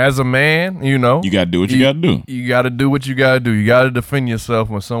 And as a man, you know, You got to do what you got to do. You got to do what you got to do. You got to defend yourself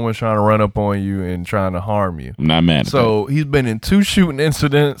when someone's trying to run up on you and trying to harm you. I'm not mad at that. So he's been in 2 shooting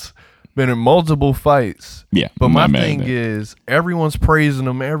incidents, been in multiple fights. Yeah, But I'm my not mad at thing that. is, everyone's praising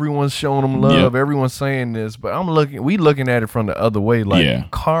him, everyone's showing him love, Yeah. everyone's saying this, but we looking at it from the other way, like Yeah.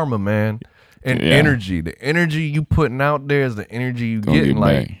 karma, man. And Yeah. energy. The energy you putting out there is the energy you Gonna getting. get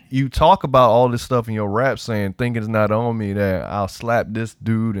Like, back. you talk about all this stuff in your rap saying, think it's not on me, that I'll slap this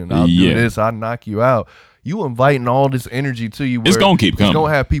dude and I'll Yeah. do this, I'll knock you out. You inviting all this energy to you. It's where gonna keep coming. It's going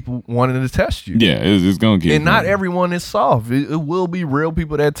to have people wanting to test you. Yeah, it's going to keep And not coming. everyone is soft. It will be real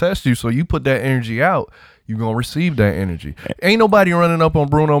people that test you. So you put that energy out, you're going to receive that energy. Ain't nobody running up on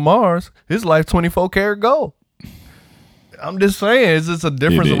Bruno Mars. His life 24 karat gold. I'm just saying, it's just a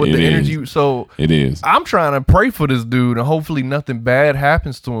difference with It the is. energy. So It is. I'm trying to pray for this dude, and hopefully nothing bad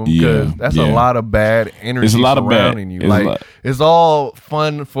happens to him, because Yeah, that's yeah. a lot of bad energy It's a lot of bad- surrounding you. it's a Like, lot- it's all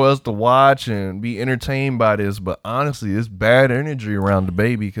fun for us to watch and be entertained by this, but honestly, it's bad energy around the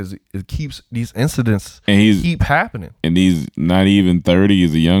baby because it keeps these incidents And he's keep happening. and he's not even 30.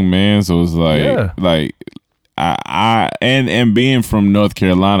 He's a young man, so it's like Yeah. and being from North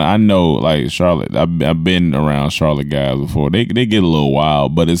Carolina, I know like Charlotte. I've been around Charlotte guys before. They get a little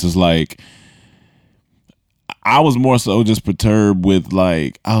wild, but it's just like I was more so just perturbed with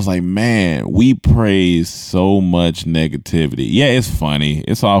like I was like, man, we praise so much negativity. Yeah, it's funny.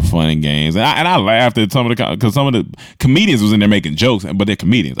 It's all fun and games, and I laughed at some of the because some of the comedians was in there making jokes, but they're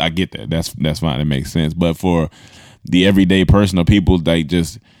comedians. I get that. That's fine. It makes sense. But for the everyday person or people like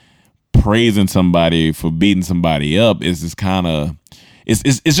just praising somebody for beating somebody up is just kind of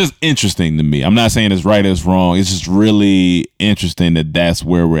it's just interesting to me. I'm not saying it's right or it's wrong. It's just really interesting that that's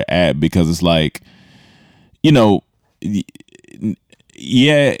where we're at, because it's like, you know,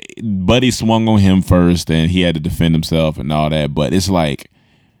 yeah, Buddy swung on him first and he had to defend himself and all that, but it's like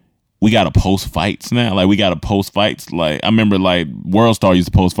we got to post fights now. Like we got to post fights. Like I remember like World Star used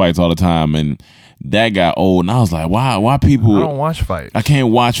to post fights all the time, and that got old, and I was like, why people? I don't watch fights. I can't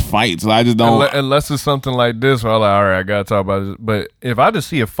watch fights. I just don't. Unless it's something like this where I'm like, all right, I gotta talk about this. But if I just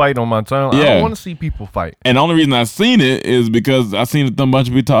see a fight on my timeline, I Yeah. don't want to see people fight. And the only reason I seen it is because I seen a bunch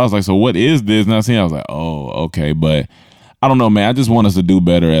of people talk. I was like, so what is this? And I seen it, I was like, oh, okay. But I don't know, man. I just want us to do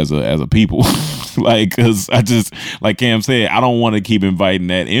better as a people. Like, cause I just, like Cam said, I don't want to keep inviting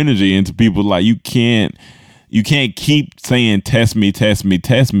that energy into people. Like you can't keep saying test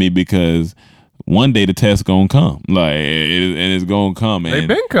me, because one day the test gonna come, like, and it's gonna come. And They've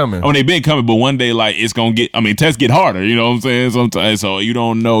been coming. they've been coming, but one day, like, it's gonna get. I mean, tests get harder. You know what I'm saying? Sometimes, so you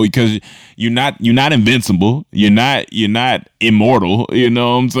don't know because you're not invincible. You're not immortal. You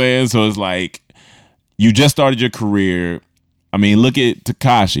know what I'm saying? So it's like you just started your career. I mean, look at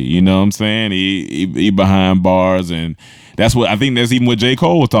Tekashi. You know what I'm saying? He behind bars, and that's what I think. That's even what J.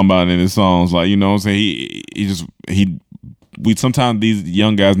 Cole was talking about in his songs. Like, you know what I'm saying? We sometimes these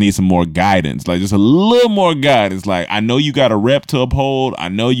young guys need some more guidance, like just a little more guidance. Like, I know you got a rep to uphold. I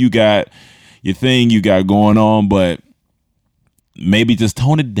know you got your thing you got going on, but maybe just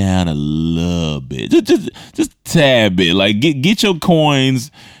tone it down a little bit, just a tad bit. Like, get your coins,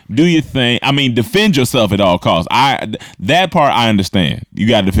 do your thing. I mean, defend yourself at all costs. That part I understand. You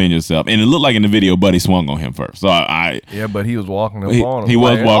got to defend yourself, and it looked like in the video, Buddy swung on him first. So yeah, but he was walking up on him. He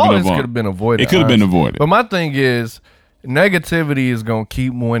was walking all up this on him. could have been avoided. It could have been avoided. But my thing is, negativity is gonna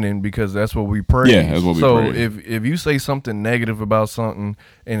keep winning because that's what we praise. Yeah, that's what we praise. So if you say something negative about something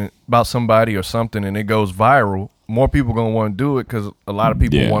and about somebody or something and it goes viral, more people gonna want to do it because a lot of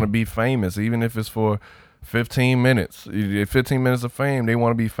people want to be famous, even if it's for 15 minutes. 15 minutes of fame, they want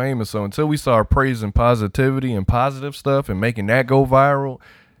to be famous. So until we start praising positivity and positive stuff and making that go viral,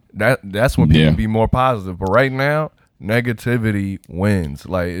 that's when people be more positive. But right now, negativity wins.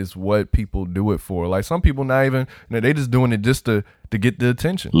 Like, it's what people do it for. Like, some people not even, they just doing it just to get the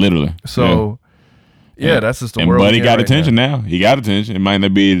attention. Literally. So yeah, that's just the and world. Buddy got right attention now. He got attention. It might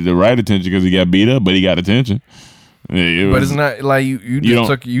not be the right attention because he got beat up, but he got attention. But it's not like you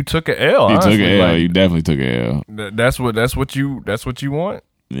took an L. You honestly. took an L. Like, You definitely took an L. that's what you want.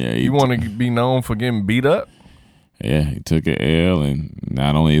 Yeah, You want to be known for getting beat up. Yeah, he took an L, and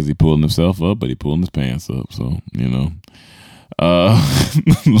not only is he pulling himself up, but he pulling his pants up. So, you know,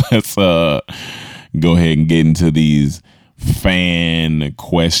 let's go ahead and get into these fan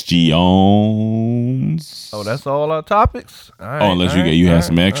questions. Oh, that's all our topics. Unless you have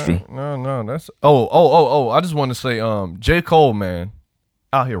some extra. No, that's I just want to say, J. Cole, man,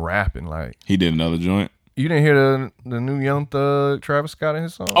 out here rapping like He did another joint. you didn't hear the new Young Thug Travis Scott in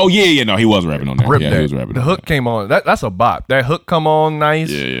his song. Oh yeah, no, he was rapping on that. Rip Yeah, that. he was rapping. The on hook came on. That's a bop. That hook come on nice.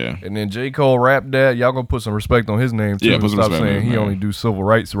 Yeah. And then J. Cole rapped that. Y'all gonna put some respect on his name too. Yeah, put some Stop respect on saying his he name. only do civil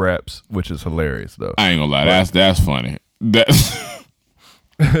rights raps, which is hilarious though. I ain't gonna lie, that's funny. That's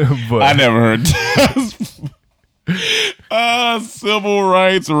But I never heard that. Civil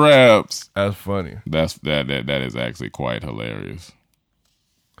rights raps. that's funny. That is actually quite hilarious.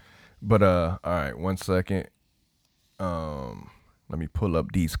 But all right, 1 second. Let me pull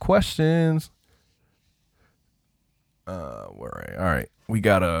up these questions. All right. We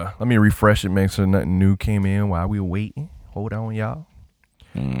got let me refresh it, make sure nothing new came in while we were waiting. Hold on, y'all.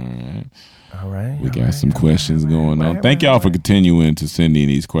 All right. We got some questions going on. Thank y'all for continuing to send in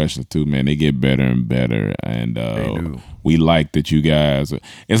these questions too, man. They get better and better, and do. we like that you guys.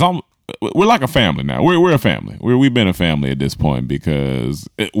 We're like a family now. We're a family. We've been a family at this point because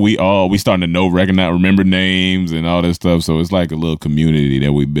we starting to remember names and all this stuff. So it's like a little community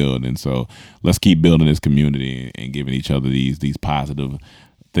that we build, and so let's keep building this community and giving each other these positive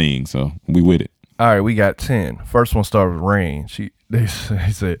things. So we with it. All right, we got 10. First one started with Rain. He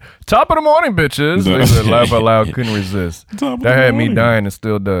said, "Top of the morning, bitches." They said, laugh out loud, couldn't resist. That had me dying and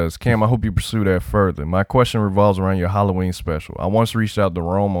still does. Cam, I hope you pursue that further. My question revolves around your Halloween special. I once reached out to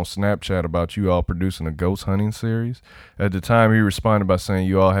Rome on Snapchat about you all producing a ghost hunting series. At the time, he responded by saying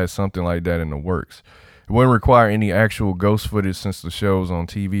you all had something like that in the works. It wouldn't require any actual ghost footage since the shows on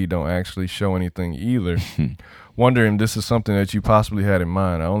TV don't actually show anything either. Wondering if this is something that you possibly had in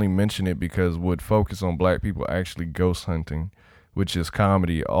mind. I only mention it because it would focus on black people actually ghost hunting, which is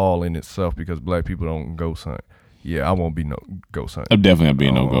comedy all in itself because black people don't ghost hunt. Yeah, I won't be no ghost hunter. I'm definitely not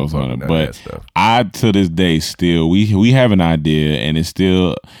being no ghost hunter. none of But that stuff. I, to this day, still we have an idea, and it's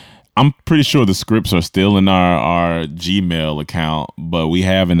still. I'm pretty sure the scripts are still in our Gmail account, but we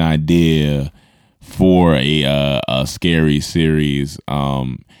have an idea for a scary series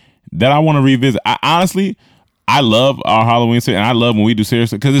that I want to revisit. I love our Halloween series, and I love when we do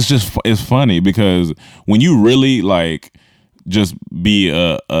serious because it's funny because when you really like just be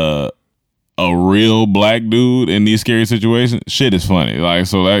a real black dude in these scary situations, shit is funny. Like,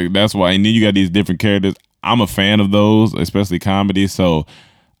 so that's why. And then you got these different characters. I'm a fan of those, especially comedy. So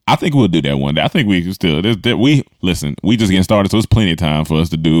I think we'll do that one day. I think we can still. We just getting started, so it's plenty of time for us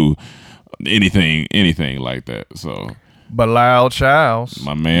to do anything like that. So. Bilal Childs,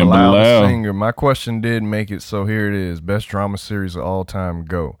 My man Bilal the Bilal. singer. My question did make it, so here it is. Best drama series of all time,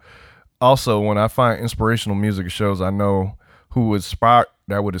 go. Also, when I find inspirational music shows, I know who would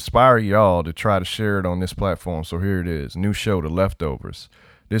inspire y'all to try to share it on this platform. So here it is. New show, The Leftovers.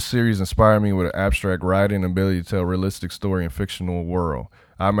 This series inspired me with abstract writing and ability to tell a realistic story in a fictional world.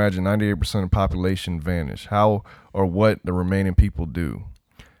 I imagine 98% of the population vanish. How or what the remaining people do?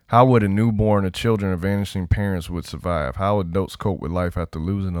 How would a newborn or children of vanishing parents would survive? How adults cope with life after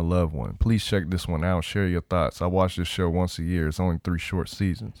losing a loved one? Please check this one out. Share your thoughts. I watch this show once a year. It's only 3 short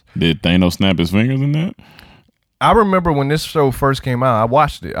seasons. Did Thanos snap his fingers in that? I remember when this show first came out, I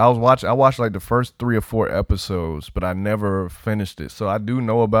watched it. I watched like the first 3 or 4 episodes, but I never finished it. So I do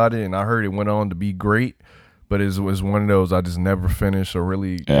know about it, and I heard it went on to be great, but it was one of those I just never finished or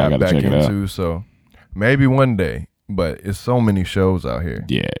really got back into. So maybe one day. But it's so many shows out here.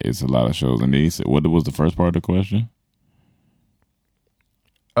 Yeah, it's a lot of shows. And he said, what was the first part of the question?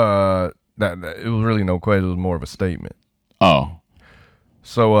 That it was really no question. It was more of a statement. Oh.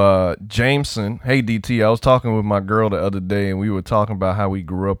 So, Jameson, hey DT, I was talking with my girl the other day, and we were talking about how we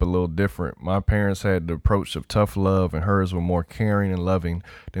grew up a little different. My parents had the approach of tough love, and hers were more caring and loving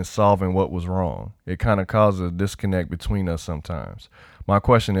than solving what was wrong. It kind of causes a disconnect between us sometimes. My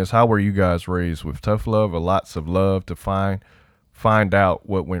question is, how were you guys raised, with tough love or lots of love to find out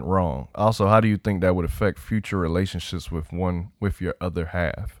what went wrong? Also, how do you think that would affect future relationships with your other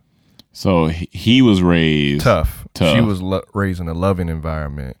half? So he was raised tough. She was raised in a loving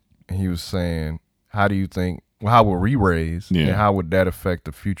environment, and he was saying, how do you think? Well, how were we raised, and how would that affect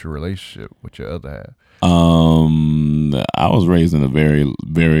the future relationship with your other half? I was raised in a very,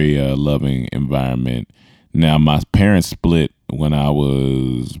 very loving environment. Now, my parents split when I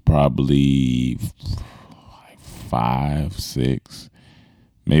was probably 5, 6,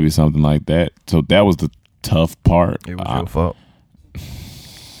 maybe something like that. So that was the tough part. It was your fault.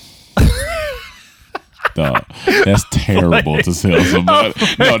 Dog, that's terrible to tell somebody.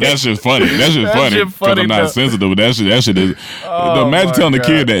 No, that's just funny. That's just funny because I'm not sensitive. But that shit is. Imagine telling the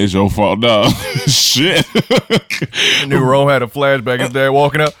kid that it's your fault. Dog, shit. I knew Rome had a flashback. His dad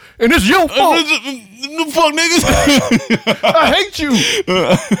walking up, and it's your fault. Fuck niggas. I hate you,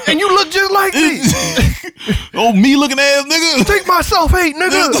 and you look just like me. Oh, me looking ass nigga. Take my self-hate,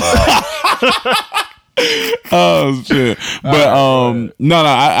 nigga. Oh shit! But no,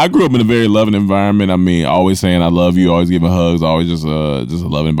 I grew up in a very loving environment. I mean, always saying I love you, always giving hugs, always just a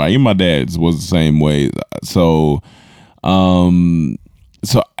loving environment. Even my dad was the same way. So,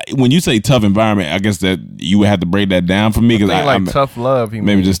 so when you say tough environment, I guess that you would have to break that down for me because I'm tough love.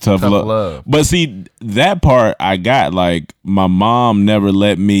 Maybe just tough love. But see, that part I got. Like my mom never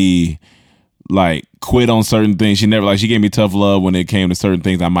let me like quit on certain things. She never she gave me tough love when it came to certain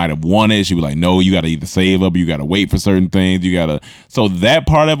things I might have wanted. She was like, no, you got to either save up, or you got to wait for certain things. You got to. So that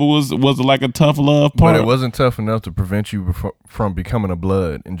part of it was like a tough love part. But it wasn't tough enough to prevent you from becoming a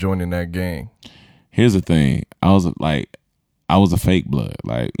blood and joining that gang. Here's the thing. I was a fake blood.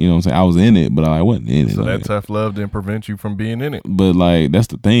 Like, you know what I'm saying? I was in it, but I wasn't in it. So that tough love didn't prevent you from being in it. But like, that's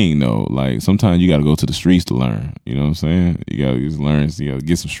the thing though. Like sometimes you got to go to the streets to learn. You know what I'm saying? You got to just learn. You got to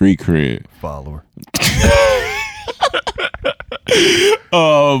get some street cred. Follower.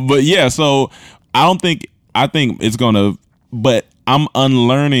 But yeah, so I think it's gonna, but I'm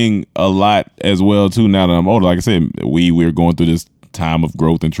unlearning a lot as well too now that I'm older. Like I said, we're going through this time of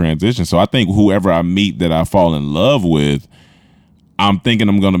growth and transition. So I think whoever I meet that I fall in love with, I'm thinking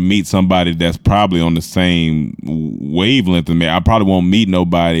I'm going to meet somebody that's probably on the same wavelength as me. I probably won't meet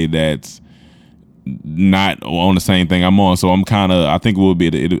nobody that's not on the same thing I'm on. So I'm I think it will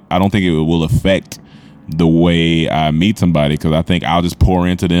be, I don't think it will affect the way I meet somebody, because I think I'll just pour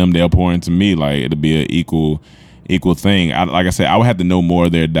into them, they'll pour into me. Like it'll be an equal thing. Like I said, I would have to know more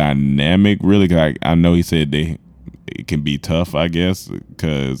of their dynamic, really, because I know he said it can be tough, I guess,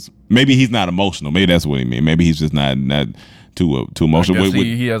 because maybe he's not emotional. Maybe that's what he mean. Maybe he's just not too emotional. I guess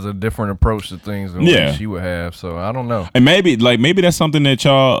he has a different approach to things than what she would have. So I don't know. And maybe that's something that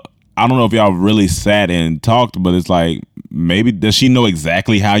y'all, I don't know if y'all really sat and talked, but it's like, maybe does she know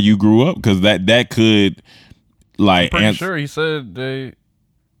exactly how you grew up? Because that could like. I'm pretty sure he said they.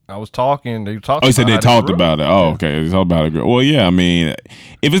 I was talking. They talked. Oh, he said they talked about it. Oh, okay. They talked about it. Well, yeah. I mean,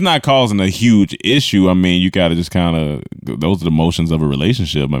 if it's not causing a huge issue, I mean, you got to just kind of. Those are the emotions of a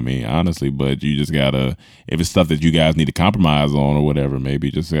relationship. I mean, honestly, but you just gotta. If it's stuff that you guys need to compromise on or whatever, maybe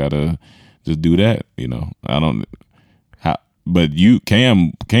you just gotta just do that. You know, I don't. How, but you,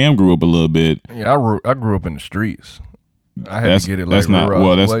 Cam grew up a little bit. Yeah, I grew up in the streets. I had to get it. Like, that's not.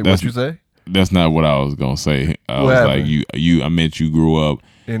 Well, that's what you say. That's not what I was gonna say. I was like you. I meant you grew up.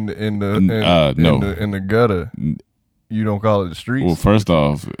 In the gutter, you don't call it the streets. Well,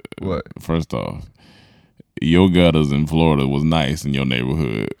 first off, your gutters in Florida was nice in your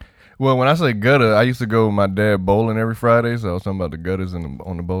neighborhood. Well, when I say gutter, I used to go with my dad bowling every Friday, so I was talking about the gutters on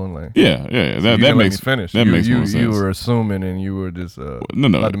the bowling lane. Yeah. That That makes me finish. That makes more You sense. were assuming, and you were just no.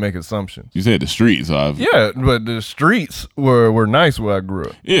 about to make assumptions. You said the streets. So I've Yeah, but the streets were nice where I grew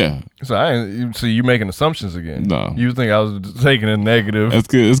up. yeah. So you making assumptions again. No. You think I was taking a negative. That's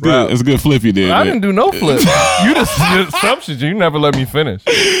good. It's good. route. It's a good flip you did. I man. didn't do no flip. You just did assumptions. You never let me finish.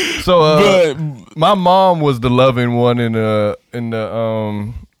 So But my mom was the loving one and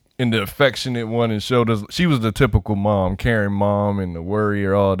the affectionate one, and showed us she was the typical mom, caring mom, and the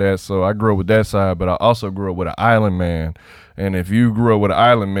worrier, all that. So I grew up with that side, but I also grew up with an island man. And if you grew up with an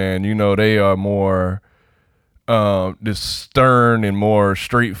island man, you know they are more just stern and more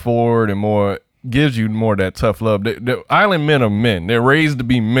straightforward and more gives you more of that tough love. The island men are men. They're raised to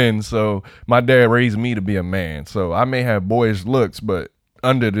be men. So my dad raised me to be a man. So I may have boyish looks, but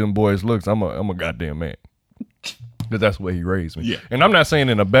under them boyish looks, I'm a goddamn man. Because that's the way he raised me. Yeah. And I'm not saying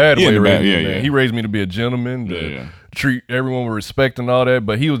in a bad Yeah, way. in a bad- raised me, yeah, man. yeah. He raised me to be a gentleman, to Yeah. treat everyone with respect and all that.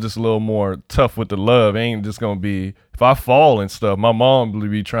 But he was just a little more tough with the love. Ain't just gonna be if I fall and stuff. My mom would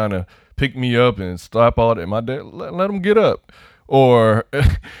be trying to pick me up and stop all that. My dad let him get up. Or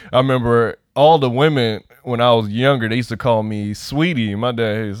I remember all the women when I was younger, they used to call me sweetie. And my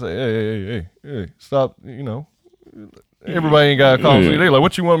dad would say, hey, stop, Everybody ain't got to call him sweetie. They like,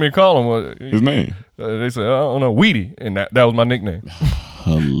 what you want me to call him? His name. They said, I don't know, Weedy. And that was my nickname.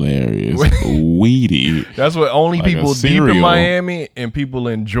 Hilarious. Weedy. That's what only Like a people deep cereal. in Miami and people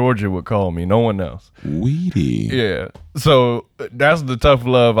in Georgia would call me. No one else. Weedy. Yeah. So that's the tough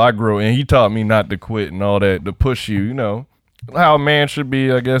love I grew. And he taught me not to quit and all that, to push you, how a man should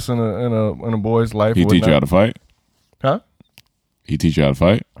be, I guess, in a boy's life. He or teach you how whatnot. to fight? Huh? He teach you how to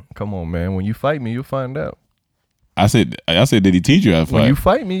fight? Come on, man. When you fight me, you'll find out. I said, did he teach you how to When fight? you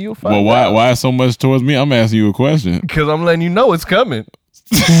fight me, you'll find Well, out. why so much towards me? I'm asking you a question. Because I'm letting you know it's coming.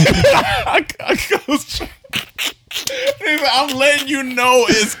 I'm letting you know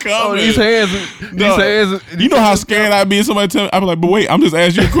it's Oh, coming. these hands. You know how scared I'd be if somebody tell me, I'd be like, but wait, I'm just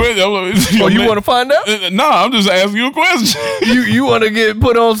asking you a question. Oh, you want to find out? No, I'm just asking you a question. You want to get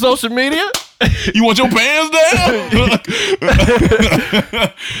put on social media? You want your pants down?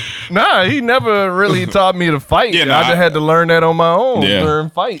 Nah, he never really taught me to fight. Yeah, I just had to learn that on my own during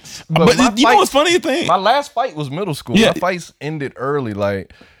fights. But my you know what's funny thing? My last fight was middle school. Yeah. My fights ended early.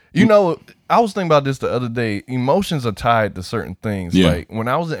 Like, I was thinking about this the other day. Emotions are tied to certain things. Yeah. Like, when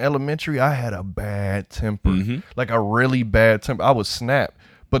I was in elementary, I had a bad temper. Mm-hmm. Like, a really bad temper. I would snap.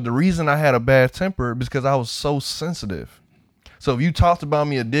 But the reason I had a bad temper is because I was so sensitive. So if you talked about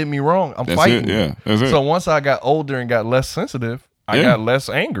me or did me wrong, I'm That's fighting it, you. yeah, that's it. So once I got older and got less sensitive, I got less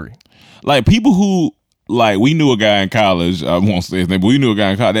angry. Like people who, like, we knew a guy in college, I won't say his name, but we knew a guy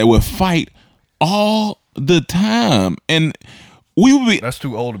in college that would fight all the time. And we would be, That's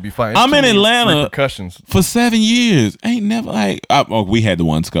too old to be fighting. I'm Too in many Atlanta repercussions. for 7 years. Ain't never like, we had the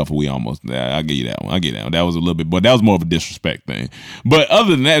one scuffle. We almost, I'll give you that one. I'll get that one. That was a little bit, but that was more of a disrespect thing. But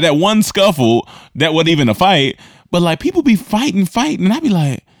other than that one scuffle, that wasn't even a fight. But like people be fighting, and I'd be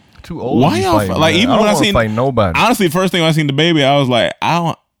like, Too old. why to be y'all fighting, like man. even I don't when I wanna seen fight nobody. Honestly, first thing when I seen the baby, I was like,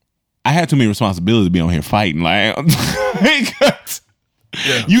 I had too many responsibilities to be on here fighting. Like,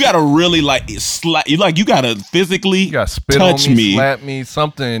 you gotta really you gotta physically You got spit touch on me, me, slap me,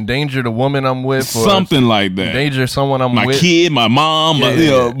 something, endanger the woman I'm with, or something like that. endanger someone I'm My with. kid, my mom,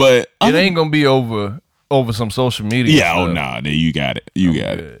 Yeah. but It ain't gonna be over some social media. yeah. Oh stuff. nah, then you got it. You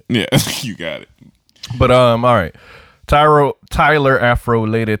got it. Yeah, you got it. But all right. Tyler Afro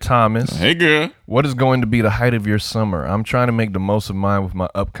Lady Thomas. Hey girl. What is going to be the height of your summer? I'm trying to make the most of mine with my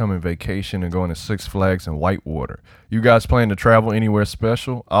upcoming vacation and going to Six Flags and Whitewater. You guys plan to travel anywhere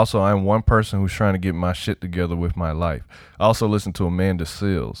special? Also, I'm one person who's trying to get my shit together with my life. I also listen to Amanda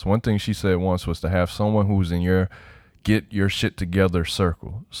Seales. One thing she said once was to have someone who's in your get your shit together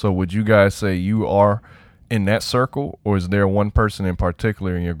circle. So would you guys say you are in that circle, or is there one person in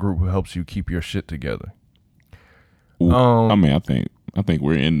particular in your group who helps you keep your shit together? I mean, I think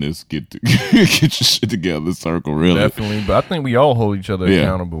we're in this get your shit together circle, really. Definitely, but I think we all hold each other Yeah.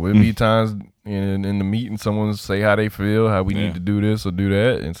 accountable. It'd be times in the meeting, someone say how they feel, how we need to do this or do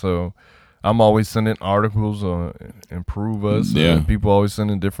that, and so I'm always sending articles on improve us. Yeah. and people always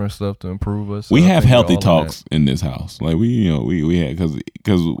sending different stuff to improve us. So We I have think we're healthy all in talks in this house. Like we had because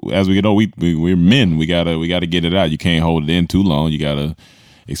as we get older, we're men. We gotta get it out. You can't hold it in too long. You gotta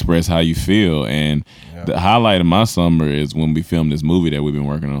express how you feel. And the highlight of my summer is when we filmed this movie that we've been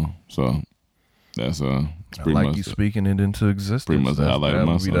working on. So that's it's that. pretty Like much you speaking it into existence. pretty much the highlight of that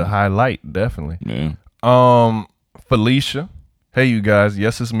my would be summer. the highlight, definitely. yeah. Felicia, Hey, you guys.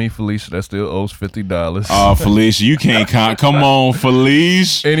 Yes, it's me, Felicia. That still owes $50. Oh, Felicia, you can't come on,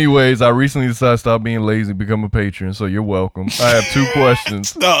 Felicia. Anyways, I recently decided to stop being lazy and become a patron, so you're welcome. I have 2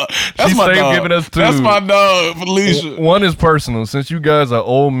 questions. No, that's She my stayed dog. giving us 2. That's my dog, Felicia. One is personal. Since you guys are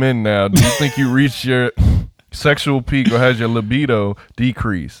old men now, do you think you reached your sexual peak or has your libido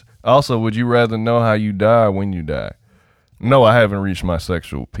decreased? Also, would you rather know how you die or when you die? No, I haven't reached my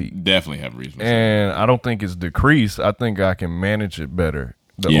sexual peak. Definitely have reason. And I don't think it's decreased. I think I can manage it better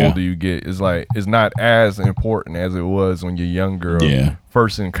the Yeah. older you get. It's like it's not as important as it was when you're younger or Yeah.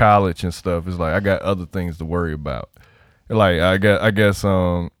 first in college and stuff. It's like I got other things to worry about. Like I guess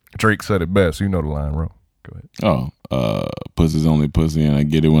Drake said it best. You know the line, Ro. Go ahead. Pussy's only pussy, and I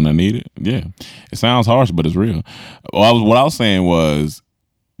get it when I need it. Yeah, it sounds harsh, but it's real. What I was saying was,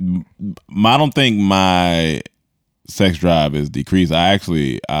 I don't think my sex drive is decreased. I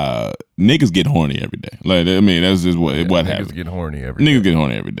actually niggas get horny every day. Like, I mean, that's just what happens. Niggas get horny every Niggas day. get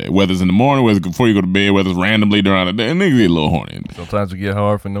horny every day. Whether it's in the morning, whether it's before you go to bed, whether it's randomly during the day, niggas get a little horny. Sometimes we get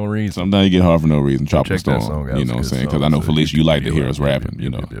hard for no reason. Sometimes you get hard for no reason. Tropical check that Storm. song out. You know what I'm It's a saying? good Because I know song. Felicia, you like to hear us Yeah, rapping. yeah, You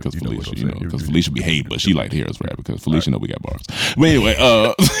know, yeah, because you know what Felicia, I'm you know, saying. because Felicia be hate, but she like to hear us rap because Felicia know we got bars. But anyway,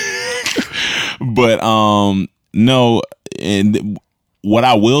 but no, and what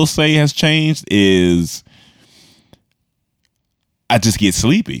I will say has changed is I just get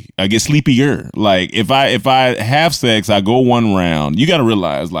sleepy. I get sleepier. Like if I have sex, I go one round. You got to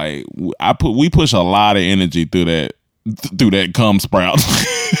realize, like we push a lot of energy through that cum sprout.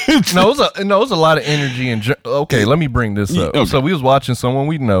 No, it was a lot of energy and okay. Let me bring this up. Okay. So we was watching someone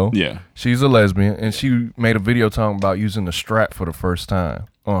we know. Yeah. She's a lesbian, and she made a video talking about using the strap for the first time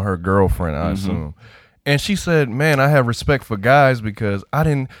on her girlfriend, I assume. And she said, "Man, I have respect for guys because I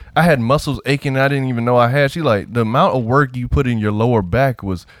had muscles aching I didn't even know I had." She like, the amount of work you put in your lower back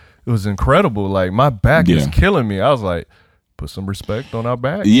was incredible. Like my back is killing me. I was like, put some respect on our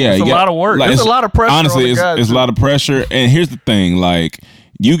back. Yeah, it's a lot of work. Like, it's a lot of pressure. Honestly, on the guys it's a lot of pressure. And here's the thing: like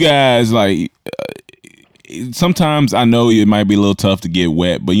you guys, like sometimes I know it might be a little tough to get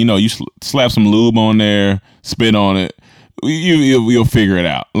wet, but you know, you slap some lube on there, spit on it. You'll figure it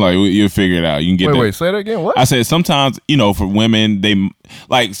out. Like you'll figure it out. You can get. Wait, say that again. What? I said sometimes, you know, for women, they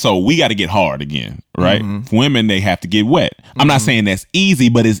like, so we got to get hard again, right? For women, they have to get wet. I'm not saying that's easy,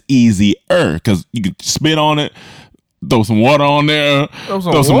 but it's easier because you can spit on it, throw some water on there, throw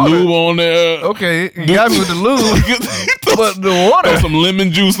some water? lube on there. Okay, you got me with the lube, but the water. Throw some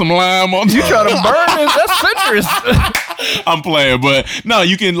lemon juice, some lime on. You try to burn this? That's citrus. I'm playing, but no,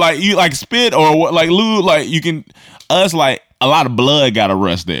 you can like spit or what, like lube, like you can. Us, like a lot of blood gotta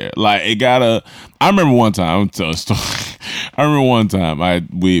rush there. Like it gotta. I remember one time. I'm tell a story. I remember one time.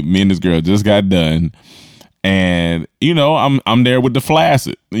 Me and this girl just got done, and you know I'm there with the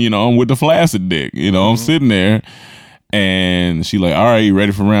flaccid. You know I'm with the flaccid dick. You know I'm sitting there, and she like, all right, you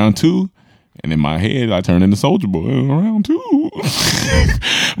ready for round 2? And in my head, I turned into Soldier Boy. Round 2.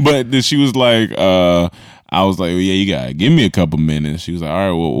 But then she was like, I was like, well, yeah, you gotta give me a couple minutes. She was like, all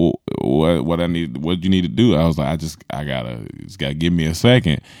right, well, what you need to do? I was like, I gotta give me a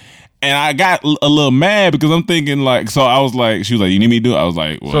second. And I got a little mad because I'm thinking like, so I was like, she was like, you need me to do it? I was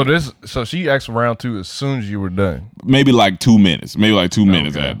like, well, so she asked for round 2 as soon as you were done. maybe like 2 minutes, minutes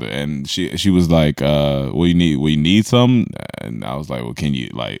Okay. after. And she was like, well, you need something? And I was like, well, can you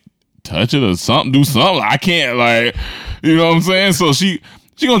like touch it or something? Do something? I can't, like, you know what I'm saying? So she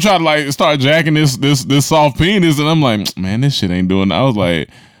gonna try to like start jacking this soft penis, and I'm like, man, this shit ain't doing that. I was like,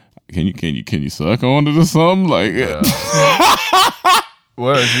 can you suck on it or something? Like,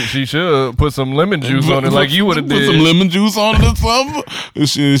 Well, she should put some lemon juice on it like you would have put did. some lemon juice on it or something.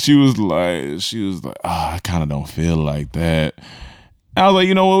 And she was like, I kind of don't feel like that. I was like,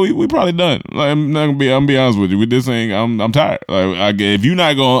 you know what, we probably done. Like, I'm gonna be honest with you. With this thing, I'm tired. Like, if you're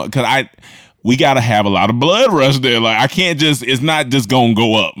not going, because we gotta have a lot of blood rush there. Like, I can't just, it's not just gonna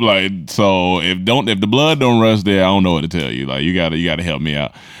go up. Like, so if the blood don't rush there, I don't know what to tell you. Like, you gotta help me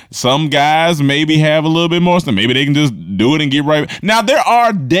out. Some guys maybe have a little bit more stuff. Maybe they can just do it and get right. Now, there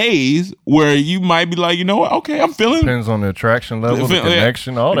are days where you might be like, you know what, okay, I'm feeling. Depends on the attraction level, the Yeah,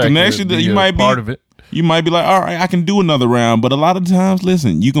 connection, all the that. connection could that be you a might be part of it. You might be like, all right, I can do another round. But a lot of times,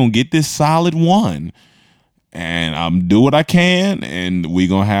 listen, you're going to get this solid one. And I'm do what I can. And we're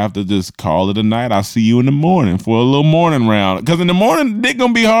going to have to just call it a night. I'll see you in the morning for a little morning round. Because in the morning, dick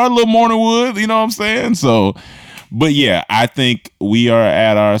going to be hard, a little morning wood. You know what I'm saying? So, but yeah, I think we are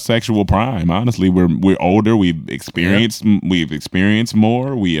at our sexual prime. Honestly, we're older. We've experienced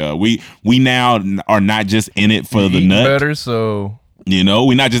more. We now are not just in it for the Eating nut. better, so You know,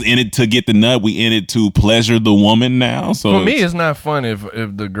 we're not just in it to get the nut. We in it to pleasure the woman now. So for me, it's not fun if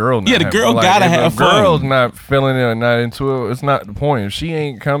the girl. Yeah, the girl gotta have fun. If the girl's not feeling it or not into it, it's not the point. If she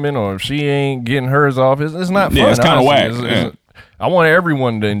ain't coming or if she ain't getting hers off, it's not fun. Yeah, it's kind of whack. I want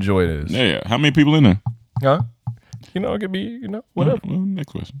everyone to enjoy this. Yeah. How many people in there? Huh? You know, it could be, whatever. Well,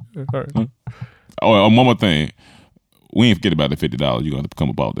 next question. All right. Oh, and one more thing. We ain't forget about the $50. You're going to come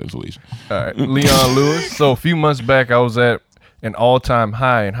about that, Felicia. All right. Leon Lewis. So a few months back, I was at an all-time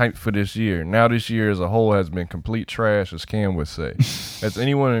high in hype for this year. Now this year as a whole has been complete trash, as Cam would say. Has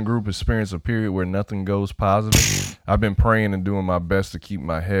anyone in the group experienced a period where nothing goes positive? I've been praying and doing my best to keep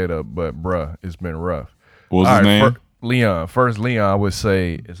my head up, but bruh, it's been rough. What was his name? Leon. First, Leon, I would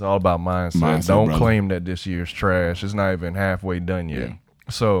say it's all about mindset. Don't brother. claim that this year's trash. It's not even halfway done yet. Yeah.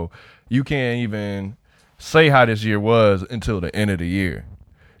 So you can't even say how this year was until the end of the year.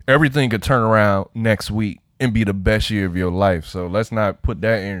 Everything could turn around next week and be the best year of your life. So let's not put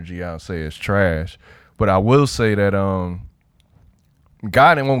that energy out and say it's trash. But I will say that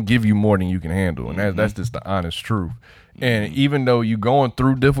God won't give you more than you can handle. And that's just the honest truth. And even though you're going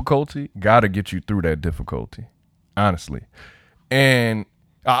through difficulty, God will get you through that difficulty, honestly. And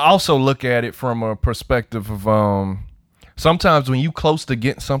I also look at it from a perspective of sometimes when you close to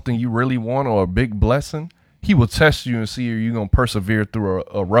getting something you really want or a big blessing, he will test you and see if you're going to persevere through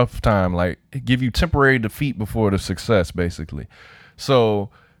a rough time, like give you temporary defeat before the success, basically.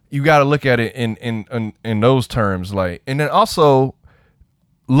 So you got to look at it in those terms, like, and then also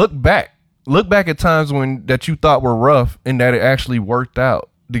look back at times when that you thought were rough and that it actually worked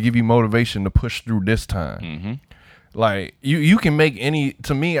out to give you motivation to push through this time. Mm-hmm. Like you can make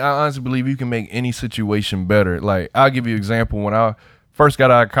to me, I honestly believe you can make any situation better. Like I'll give you an example. When I first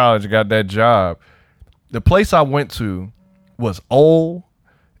got out of college, I got that job. The place I went to was old.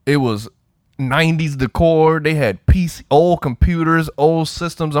 It was 90s decor. They had old computers, old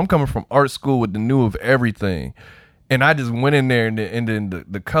systems. I'm coming from art school with the new of everything. And I just went in there and then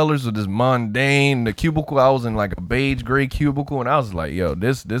the colors were just mundane. The cubicle, I was in like a beige gray cubicle. And I was like, yo,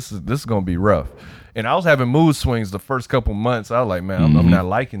 this is going to be rough. And I was having mood swings the first couple months. I was like, man, I'm not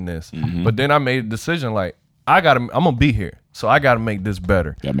liking this. Mm-hmm. But then I made a decision like, I'm going to be here. So I got to make this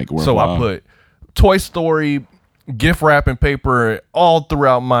better. Got to make it work. So I put Toy Story gift wrapping paper all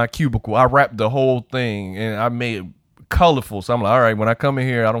throughout my cubicle. I wrapped the whole thing and I made it colorful. So I'm like, all right, when I come in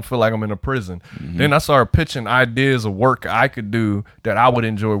here, I don't feel like I'm in a prison. Mm-hmm. Then I started pitching ideas of work I could do that I would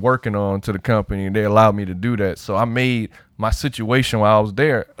enjoy working on to the company, and they allowed me to do that. So I made my situation while I was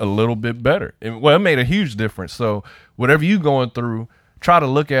there a little bit better. It made a huge difference. So whatever you're going through, try to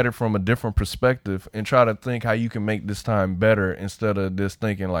look at it from a different perspective and try to think how you can make this time better instead of just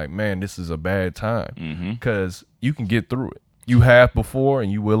thinking like, man, this is a bad time, because you can get through it. You have before and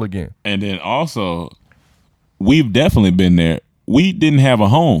you will again. And then also, we've definitely been there. We didn't have a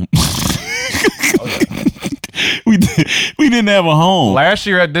home. We didn't have a home. Last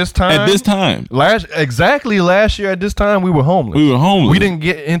year at this time? Last year at this time, we were homeless. We didn't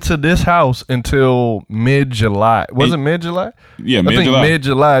get into this house until mid-July. Was it mid-July? Yeah, mid-July. I think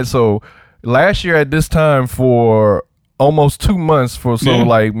mid-July. So last year at this time for almost 2 months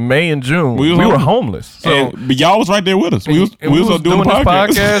like May and June, we were homeless. So but y'all was right there with us. We was doing this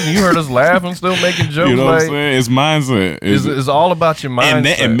podcast, and you heard us laughing, still making jokes. You know what I'm saying? It's mindset. It's all about your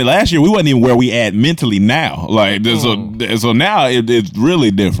mindset. And last year we wasn't even where we at mentally now. Like so now it's really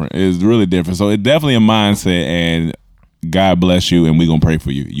different. It's really different. So it's definitely a mindset, and God bless you, and we're gonna pray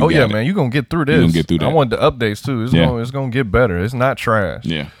for you. Man, you're gonna get through this. You're gonna get through that. I want the updates too. It's gonna get better. It's not trash.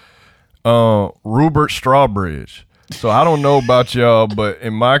 Yeah. Rupert Strawbridge. So I don't know about y'all, but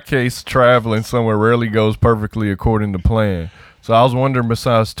in my case, traveling somewhere rarely goes perfectly according to plan. So I was wondering,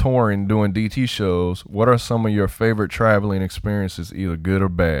 besides touring, doing DT shows, what are some of your favorite traveling experiences, either good or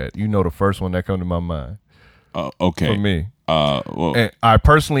bad? You know the first one that come to my mind. Okay. For me. Well, and I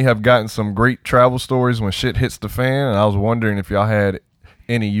personally have gotten some great travel stories when shit hits the fan, and I was wondering if y'all had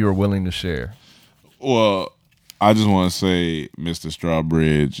any you are willing to share. Well, I just want to say, Mr.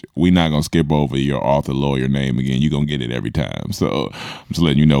 Strawbridge, we're not going to skip over your author lawyer name again. You're going to get it every time. So I'm just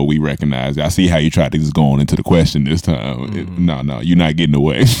letting you know we recognize it. I see how you tried to just go on into the question this time. Mm-hmm. No, you're not getting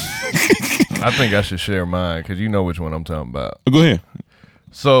away. I think I should share mine because you know which one I'm talking about. Go ahead.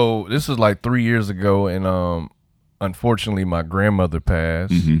 So this is like 3 years ago, and unfortunately my grandmother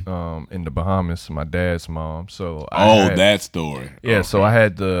passed in the Bahamas, my dad's mom. So that story. Yeah, okay. So I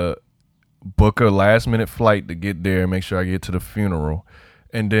had to book a last minute flight to get there and make sure I get to the funeral,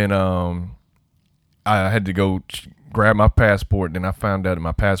 and then I had to go grabbed my passport. Then I found out that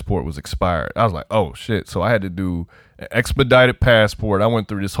my passport was expired. I was like, oh shit. So I had to do an expedited passport. I went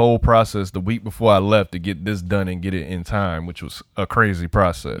through this whole process the week before I left to get this done and get it in time, which was a crazy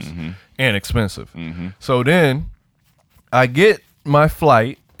process and expensive. So then I get my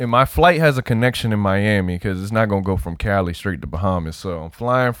flight, and my flight has a connection in Miami because it's not going to go from Cali straight to Bahamas. So I'm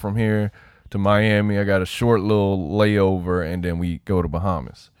flying from here to Miami. I got a short little layover, and then we go to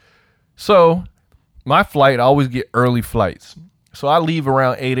Bahamas. So my flight, I always get early flights. So I leave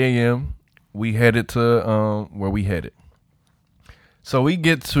around 8 a.m. We headed to where we headed. So we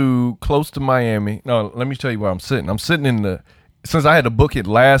get to close to Miami. No, let me tell you where I'm sitting. I'm sitting in the, since I had to book it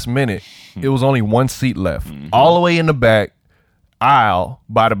last minute, it was only one seat left. All the way in the back aisle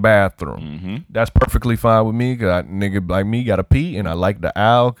by the bathroom. That's perfectly fine with me because nigga like me got to pee, and I like the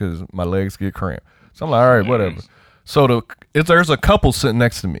aisle because my legs get cramped. So I'm like, all right, whatever. So there's a couple sitting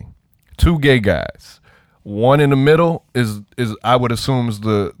next to me, 2 gay guys. One in the middle is I would assume is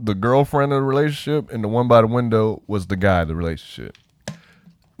the girlfriend of the relationship, and the one by the window was the guy of the relationship.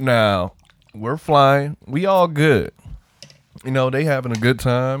 Now, we're flying. We all good. You know, they having a good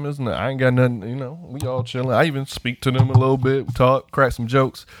time. I ain't got nothing, you know, we all chilling. I even speak to them a little bit, we talk, crack some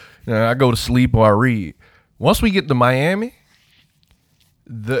jokes. You know, I go to sleep or I read. Once we get to Miami,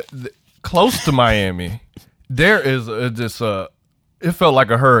 the close to Miami, there is it felt like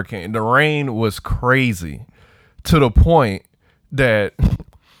a hurricane. The rain was crazy to the point that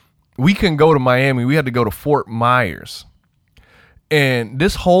we couldn't go to Miami. We had to go to Fort Myers. And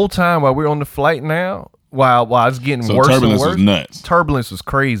this whole time while we're on the flight now, while it's getting worse and turbulence worse, was nuts. Turbulence was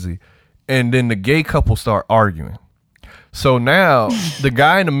crazy. And then the gay couple start arguing. So now the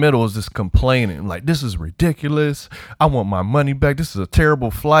guy in the middle is just complaining, like, this is ridiculous. I want my money back. This is a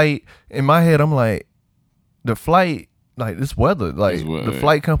terrible flight. In my head, I'm like, the flight, like, this weather, like, the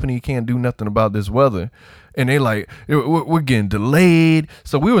flight company can't do nothing about this weather. And they like, we're getting delayed.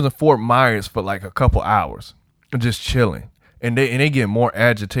 So we was in Fort Myers for like a couple hours, just chilling. And they get more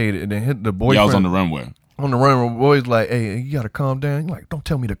agitated. And then hit the boyfriend. Y'all was on the runway. On the runway, boys like, hey, you gotta calm down. You're like, don't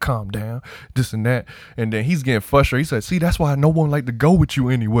tell me to calm down, this and that. And then he's getting frustrated. He said, see, that's why no one like to go with you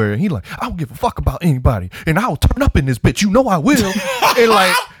anywhere. And he like, I don't give a fuck about anybody, and I'll turn up in this bitch. You know I will. And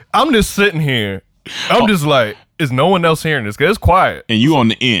like, I'm just sitting here. I'm just like, is no one else hearing this? Cause it's quiet. And you on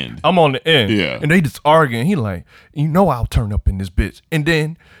the end. I'm on the end. Yeah. And they just arguing. He like, you know I'll turn up in this bitch. And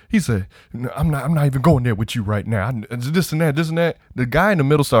then he said, no, I'm not even going there with you right now. This and that. The guy in the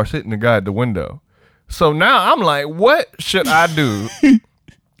middle starts hitting the guy at the window. So now I'm like, what should I do?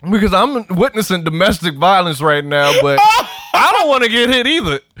 Because I'm witnessing domestic violence right now, but I don't want to get hit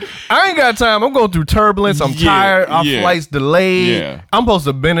either. I ain't got time. I'm going through turbulence. I'm tired. Our flight's delayed. Yeah. I'm supposed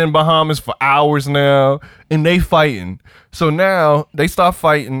to have been in Bahamas for hours now, and they fighting. So now they stop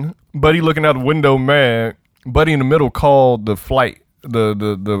fighting. Buddy looking out the window mad. Buddy in the middle called the flight,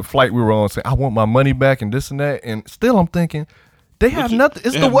 the flight we were on, saying, I want my money back and this and that. And still I'm thinking, they have nothing.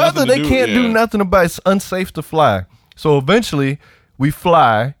 It's the weather. They can't do nothing about it. It's unsafe to fly. So eventually we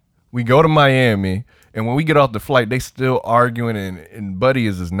fly, we go to Miami, and when we get off the flight, they still arguing, and Buddy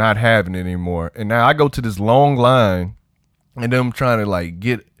is not having it anymore. And now I go to this long line, and them trying to like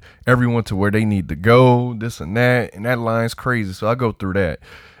get everyone to where they need to go, this and that line's crazy. So I go through that.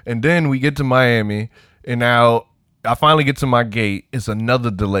 And then we get to Miami, and now I finally get to my gate. It's another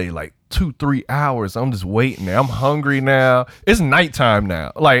delay, like 2-3 hours. I'm just waiting there. I'm hungry now. It's nighttime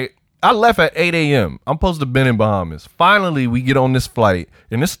now. Like, I left at 8 a.m. I'm supposed to have been in Bahamas. Finally, we get on this flight,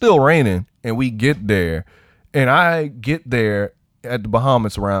 and it's still raining, and we get there. And I get there at the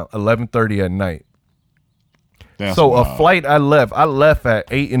Bahamas around 11:30 at night. That's so wild. A flight I left at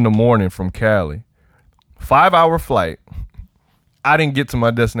 8 in the morning from Cali. 5-hour flight. I didn't get to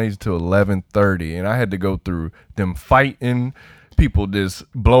my destination till 11:30, and I had to go through them fighting, people just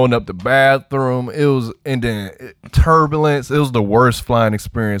blowing up the bathroom. It was, and then turbulence. It was the worst flying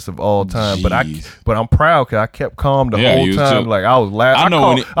experience of all time. But I'm proud because I kept calm the whole time. Like, I was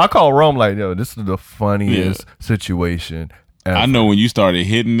laughing. I called Rome like, yo, this is the funniest situation ever. I know when you started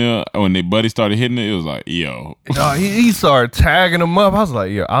hitting them, when their buddy started hitting it, it was like, yo. He started tagging them up. I was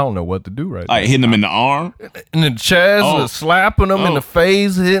like, yo, I don't know what to do right now. Like hitting them in the arm? In the chest, slapping them in the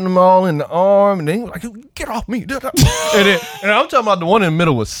face, hitting them all in the arm. And then he was like, get off me. and I'm talking about the one in the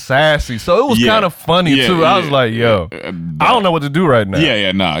middle was sassy. So it was kind of funny, too. I was like, yo, I don't know what to do right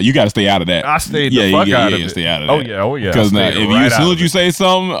now. Nah. You got to stay out of that. I stayed the fuck out of it. Stay out of that. Oh, yeah. Because now, as soon as you say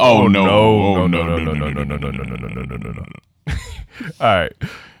something, no. All right.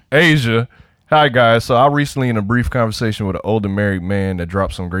 Asia Hi guys, so I recently in a brief conversation with an older married man that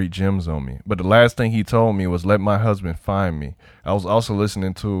dropped some great gems on me. But the last thing he told me was let my husband find me. I was also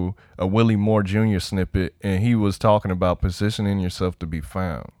listening to a Willie Moore Jr. snippet and he was talking about positioning yourself to be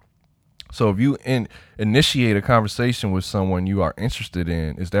found. So if you initiate a conversation with someone you are interested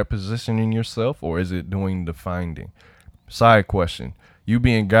in, is that positioning yourself or is it doing the finding? Side question, you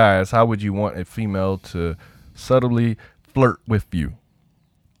being guys, how would you want a female to subtly flirt with you?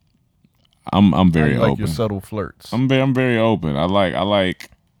 I'm very like open. Your subtle flirts. I'm very open. I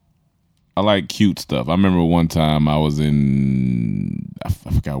like cute stuff. I remember one time I was in I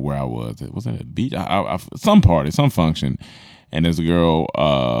forgot where I was. Was it a beach? Some party, some function, and this girl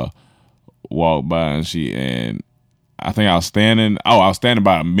walked by and I think I was standing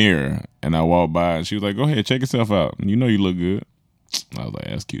by a mirror and I walked by and she was like, "Go ahead, check yourself out. You know you look good." I was like,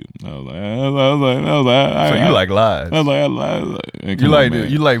 "That's cute." I was like, so you like lies. I was like, hey,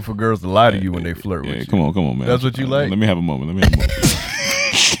 you like for girls to lie to you when they flirt with you. Come on, man. That's what you like? Let me have a moment.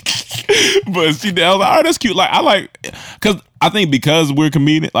 But I was like, all right, that's cute. Like I like, because we're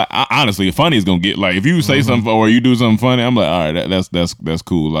comedians. Like honestly, funny is gonna get like if you say something or you do something funny, I'm like, all right, that's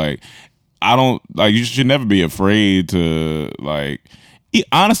cool. Like I don't like you should never be afraid to like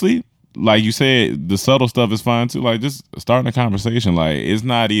honestly. Like you said, the subtle stuff is fine too. Like just starting a conversation. Like it's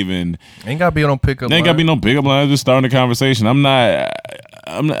not even ain't gotta be no pickup. Ain't gotta be no pickup line. Just starting a conversation. I'm not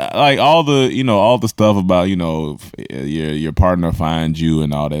like all the stuff about your partner finds you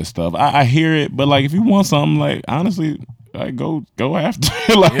and all that stuff. I hear it, but like if you want something, like honestly, like go after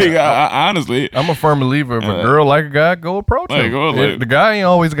it. Like I honestly, I'm a firm believer. If a girl like a guy, go approach him. The guy ain't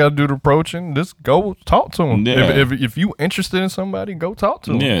always got to do the approaching. Just go talk to him. Yeah. If you interested in somebody, go talk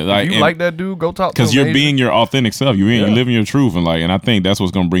to him. Yeah, like, if you like that dude, go talk to him. Because you're being your authentic self. You're living your truth, and I think that's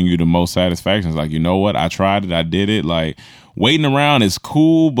what's gonna bring you the most satisfaction. It's like, you know what? I tried it. I did it. Like. Waiting around is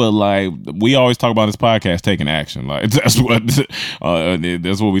cool, but like we always talk about this podcast, taking action. Like that's what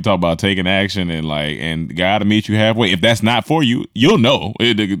we talk about, taking action, and God to meet you halfway. If that's not for you, you'll know.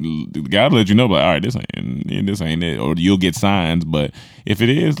 God will let you know. But all right, this ain't it, or you'll get signs. But if it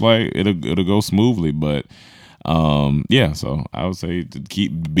is, like it'll go smoothly. But so I would say to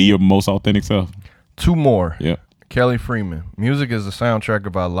be your most authentic self. 2 more. Yeah. Kelly Freeman. Music is the soundtrack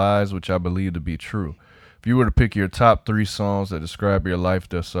of our lives, which I believe to be true. If you were to pick your top 3 songs that describe your life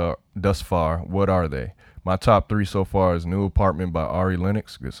thus far, what are they? My top 3 so far is New Apartment by Ari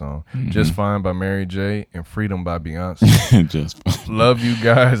Lennox, good song. Just Fine by Mary J. and Freedom by Beyonce. Just Love you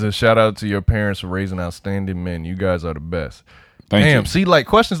guys and shout out to your parents for raising outstanding men. You guys are the best. Thank you. See, like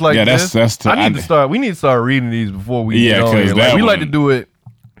questions like this. We need to start reading these before we get on here. Like, we like to do a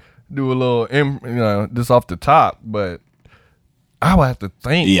little, this off the top, but. I would have to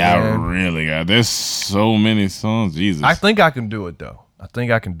think. Yeah, man. I really got. There's so many songs. Jesus. I think I can do it though. I think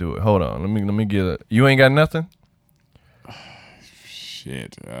I can do it. Hold on. Let me get it. You ain't got nothing?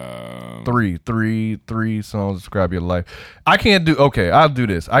 Shit. 3 songs describe your life. I can't do. Okay, I'll do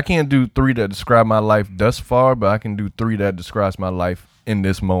this. I can't do 3 that describe my life thus far, but I can do 3 that describes my life in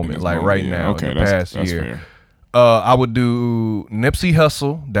this moment, right now, in the past year. Fair. I would do Nipsey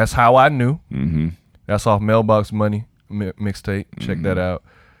Hussle. That's How I Knew. Mm-hmm. That's off Mailbox Money mixtape. Check that out.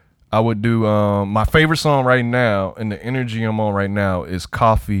 I would do my favorite song right now, and the energy I'm on right now is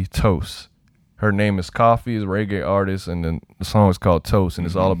Coffee Toast. Her name is Coffee, is a reggae artist, and then the song is called Toast, and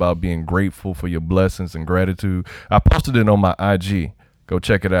it's all about being grateful for your blessings and gratitude. I posted it on my IG. Go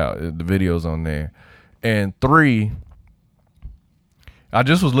check it out. The video's on there. And 3, I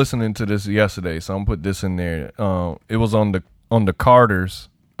just was listening to this yesterday, so I'm gonna put this in there. It was on the Carters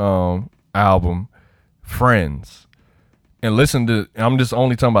album, Friends. And I'm just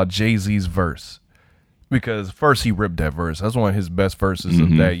only talking about Jay-Z's verse. Because first he ripped that verse. That's one of his best verses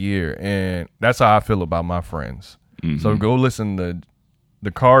of that year. And that's how I feel about my friends. So go listen to the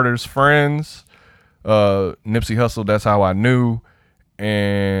Carters, Friends, Nipsey Hussle, That's How I Knew,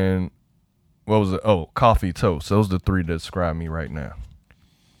 and what was it? Oh, Coffee Toast. Those are the 3 that describe me right now.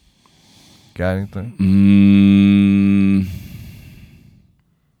 Got anything?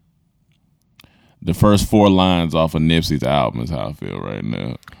 The first 4 lines off of Nipsey's album is how I feel right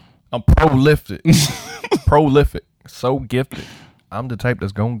now. I'm prolific. Prolific. So gifted. I'm the type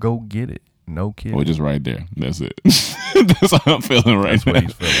that's going to go get it. No kidding. Or just right there. That's it. That's how I'm feeling right now. That's what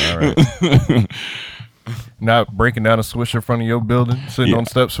he's feeling. All right. Not breaking down a swisher in front of your building, sitting on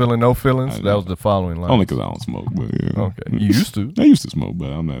steps feeling no feelings. That was the following line. Only because I don't smoke. But yeah. Okay. You used to. I used to smoke,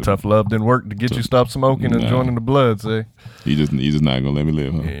 but I'm not. Tough love didn't work to get you stopped smoking and joining the Bloods, eh? You just not going to let me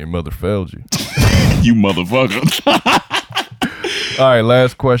live, huh? Yeah, your mother failed you. You motherfucker. All right,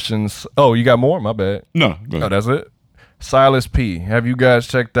 last questions. Oh, you got more? My bad. No, go ahead. Oh, that's it? Silas P. Have you guys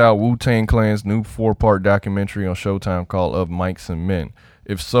checked out Wu-Tang Clan's new 4-part documentary on Showtime called Of Mics and Men?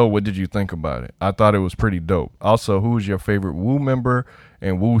 If so, what did you think about it? I thought it was pretty dope. Also, who is your favorite Wu member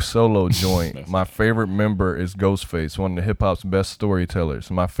and Wu solo joint? My favorite member is Ghostface, one of the hip-hop's best storytellers.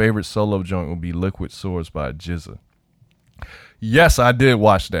 My favorite solo joint would be Liquid Swords by GZA. Yes, I did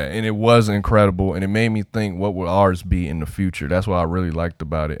watch that, and it was incredible, and it made me think what would ours be in the future. That's what I really liked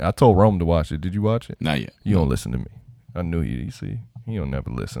about it. I told Rome to watch it. Did you watch it? Not yet. You don't listen to me. I knew you. You see, you don't never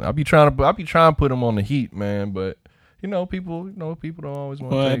listen. I be trying to put him on the heat, man, but people don't always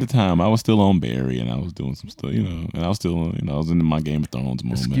want. Well, to at the time, I was still on Barry, and I was doing some stuff, and I was still, I was into my Game of Thrones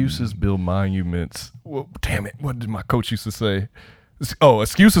moment. Excuses build monuments. Well, damn it! What did my coach used to say? Oh,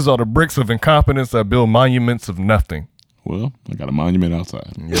 excuses are the bricks of incompetence that build monuments of nothing. Well, I got a monument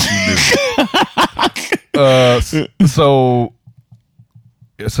outside. Yes, you do. So.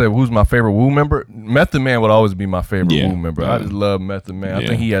 I said, who's my favorite Wu member? Method Man would always be my favorite Wu member. I just love Method Man. I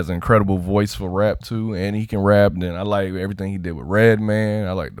think he has an incredible voice for rap too, and he can rap. And I like everything he did with Redman.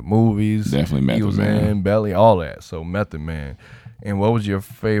 I like the movies. Definitely Method He was Man. in Belly, all that. So Method Man. And what was your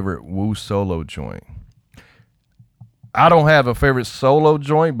favorite Wu solo joint? I don't have a favorite solo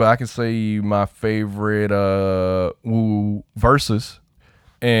joint, but I can say my favorite Wu verses.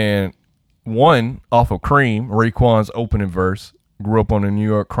 And one off of Cream, Raekwon's opening verse. Grew up on the New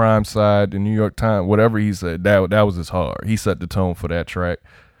York crime side, the New York Times, whatever he said, that was his hard. He set the tone for that track.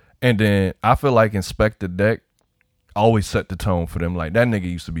 And then I feel like Inspector Deck always set the tone for them. Like, that nigga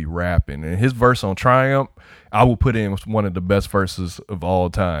used to be rapping. And his verse on Triumph, I would put in one of the best verses of all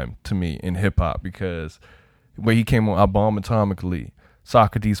time to me in hip-hop, because where he came on I Bomb Atomically,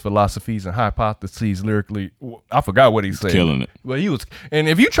 Socrates' philosophies and hypotheses lyrically, I forgot what he said. Killing it. Well, he was, and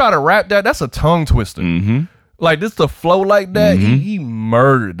if you try to rap that, that's a tongue twister. Mm-hmm. Like, this the flow like that, he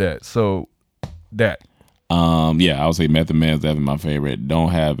murdered that. So that. Yeah, I would say Method Man is definitely my favorite. Don't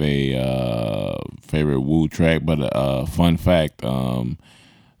have a favorite Wu track, but a fun fact: the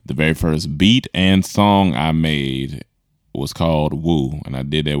very first beat and song I made was called Wu, and I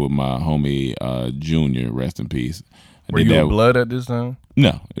did that with my homie Junior. Rest in peace. Were you in Blood at this time?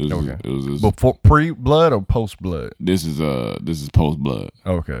 No, it was. Okay. It was before pre-Blood or post-Blood? This is post Blood.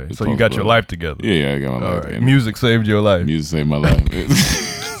 Okay, so you got your life together. Yeah, I got my life together. Music saved your life. Music saved my life.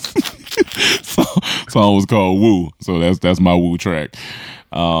 Song was called Woo, so that's my Woo track.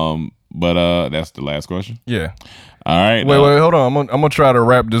 But that's the last question. Yeah. All right. Wait, hold on. I'm gonna try to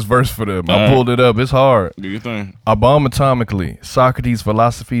rap this verse for them. I pulled it up. It's hard. Do your thing. I bomb atomically. Socrates'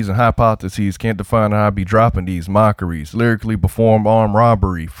 philosophies and hypotheses can't define how I be dropping these mockeries. Lyrically perform armed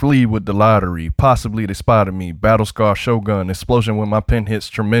robbery. Flee with the lottery. Possibly they spotted me. Battle scar shogun. Explosion when my pen hits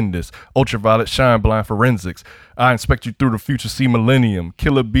tremendous. Ultraviolet shine blind forensics. I inspect you through the future, see millennium.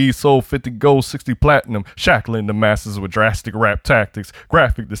 Killer B sold 50 gold, 60 platinum. Shackling the masses with drastic rap tactics.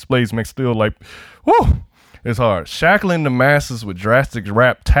 Graphic displays make still like, whoo. It's hard. Shackling the masses with drastic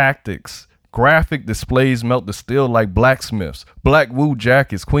rap tactics. Graphic displays melt the steel like blacksmiths. Black Wu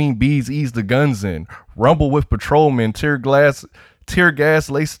jackets. Queen bees ease the guns in. Rumble with patrolmen. Tear gas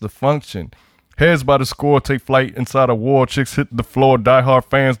lace the function. Heads by the score take flight inside a war. Chicks hit the floor. Die-hard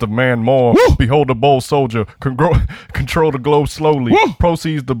fans demand more. Woo! Behold the bold soldier. Control the globe slowly. Woo!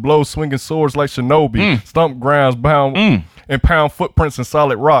 Proceeds to blow swinging swords like shinobi. Stump grounds bound and pound footprints in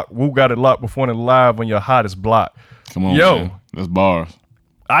solid rock. Wu got it locked before it live on your hottest block. Come on, yo, man. That's bars.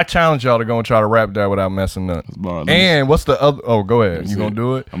 I challenge y'all to go and try to rap that without messing up. That's bars. And what's the other? Oh, go ahead. You gonna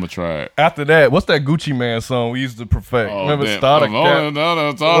do it? I'm gonna try it. After that, what's that Gucci Man song we used to perfect? Remember Starter Cap?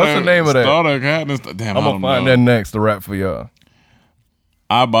 What's the name of that? Starter Cap. Damn, I'm gonna find that next to rap for y'all.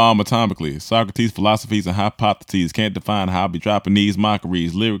 I bomb atomically. Socrates' philosophies and hypotheses can't define how I be dropping these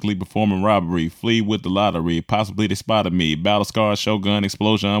mockeries. Lyrically performing robbery. Flee with the lottery. Possibly they spotted me. Battle scar, shogun,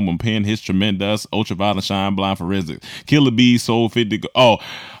 explosion. When pen hits tremendous. Ultraviolet shine, blind forensics. Killer B sold 50.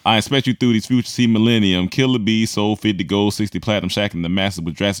 I inspect you through these future see millennium. Killer B sold 50 gold, 60 platinum. Shacking the masses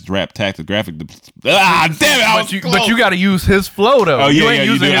with drastic rap tactics. Graphic. Damn it! But you got to use his flow though. Oh yeah, you ain't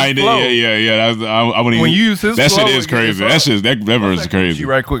using his flow. Yeah. I wouldn't when you use his that flow, shit is crazy. That verse is crazy.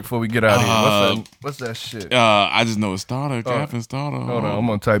 Right quick before we get out of here. What's that shit? I just know it's Starter, Cap and Starter. Hold on, I'm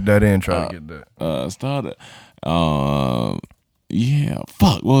gonna type that in. Try to get that. Starter. Yeah.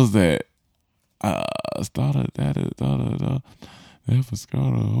 Fuck. What was that? Starter. That is Starter.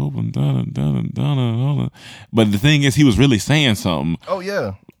 But the thing is, he was really saying something. Oh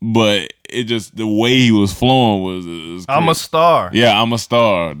yeah. But it just the way he was flowing was I'm a star. Yeah, I'm a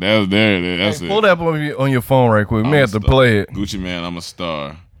star. That's it. Pull that up on your phone right quick. We may have to play it. Gucci Man, I'm a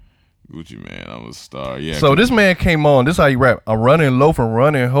star. Gucci Man, I'm a star. Yeah. So this man came on. This how he rap. I'm running low from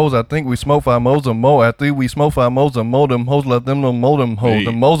running hoes. I think we smoke 5 moles or more. I think we smoke 5 moles or more. Them hoes let them know more them hoes. Hey.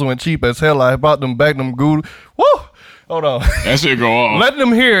 The moles went cheap as hell. I bought them back them good. Woo! Hold on. That shit go on. Let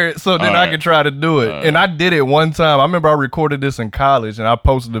them hear it so then All I right. can try to do it. And I did it one time. I remember I recorded this in college and I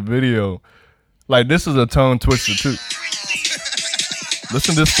posted a video. Like, this is a tongue twister too.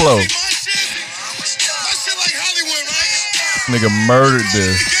 Listen to this flow. My shit like Hollywood, right? This nigga murdered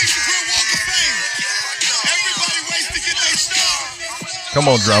this. Everybody waits to get their star. Come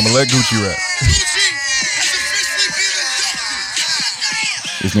on, drama. Let Gucci rap. Gucci has officially been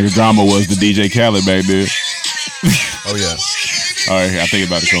inducted. This nigga Drama was the DJ Khaled back there. Oh, yeah. All right, I think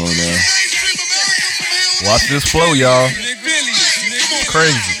about to come on there. Watch this flow, y'all.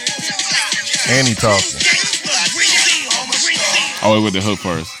 Crazy. And he talking. Oh, wait, with the hook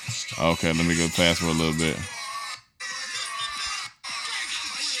first. Okay, let me go fast for a little bit.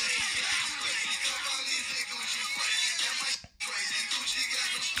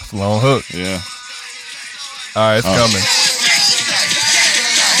 It's a long hook. Yeah. All right, it's coming.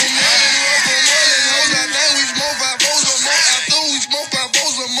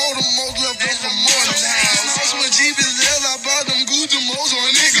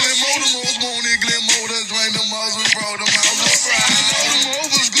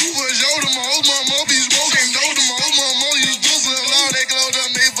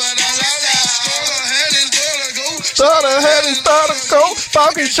 Start ahead and start a coat,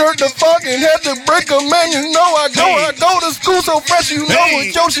 fucking shirt to fucking head to break a man. You know I go to school so fresh. You know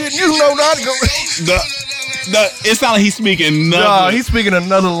with your shit, you know not to go. It's not like he's speaking nothing. Nah, he's speaking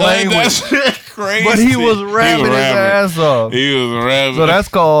another language. That's crazy. But he was rapping his ass off. He was rapping. So that's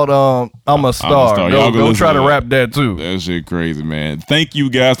called I'm a Star. Y'all Go listen try to that. rap that too. That shit crazy, man. Thank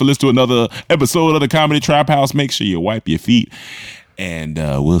you guys for listening to another episode of the Comedy Trap House. Make sure you wipe your feet. And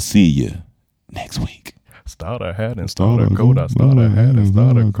we'll see you next week. Start a hat and start a coat. I start a hat and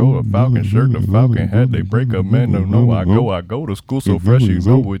start a coat. A falcon shirt, a falcon hat. They break a man. No, I go to school so fresh. You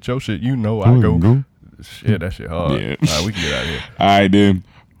know with your shit, you know I go. Shit, that shit hard. Yeah. All right, we can get out of here. All right, then.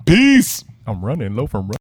 Peace. I'm running low from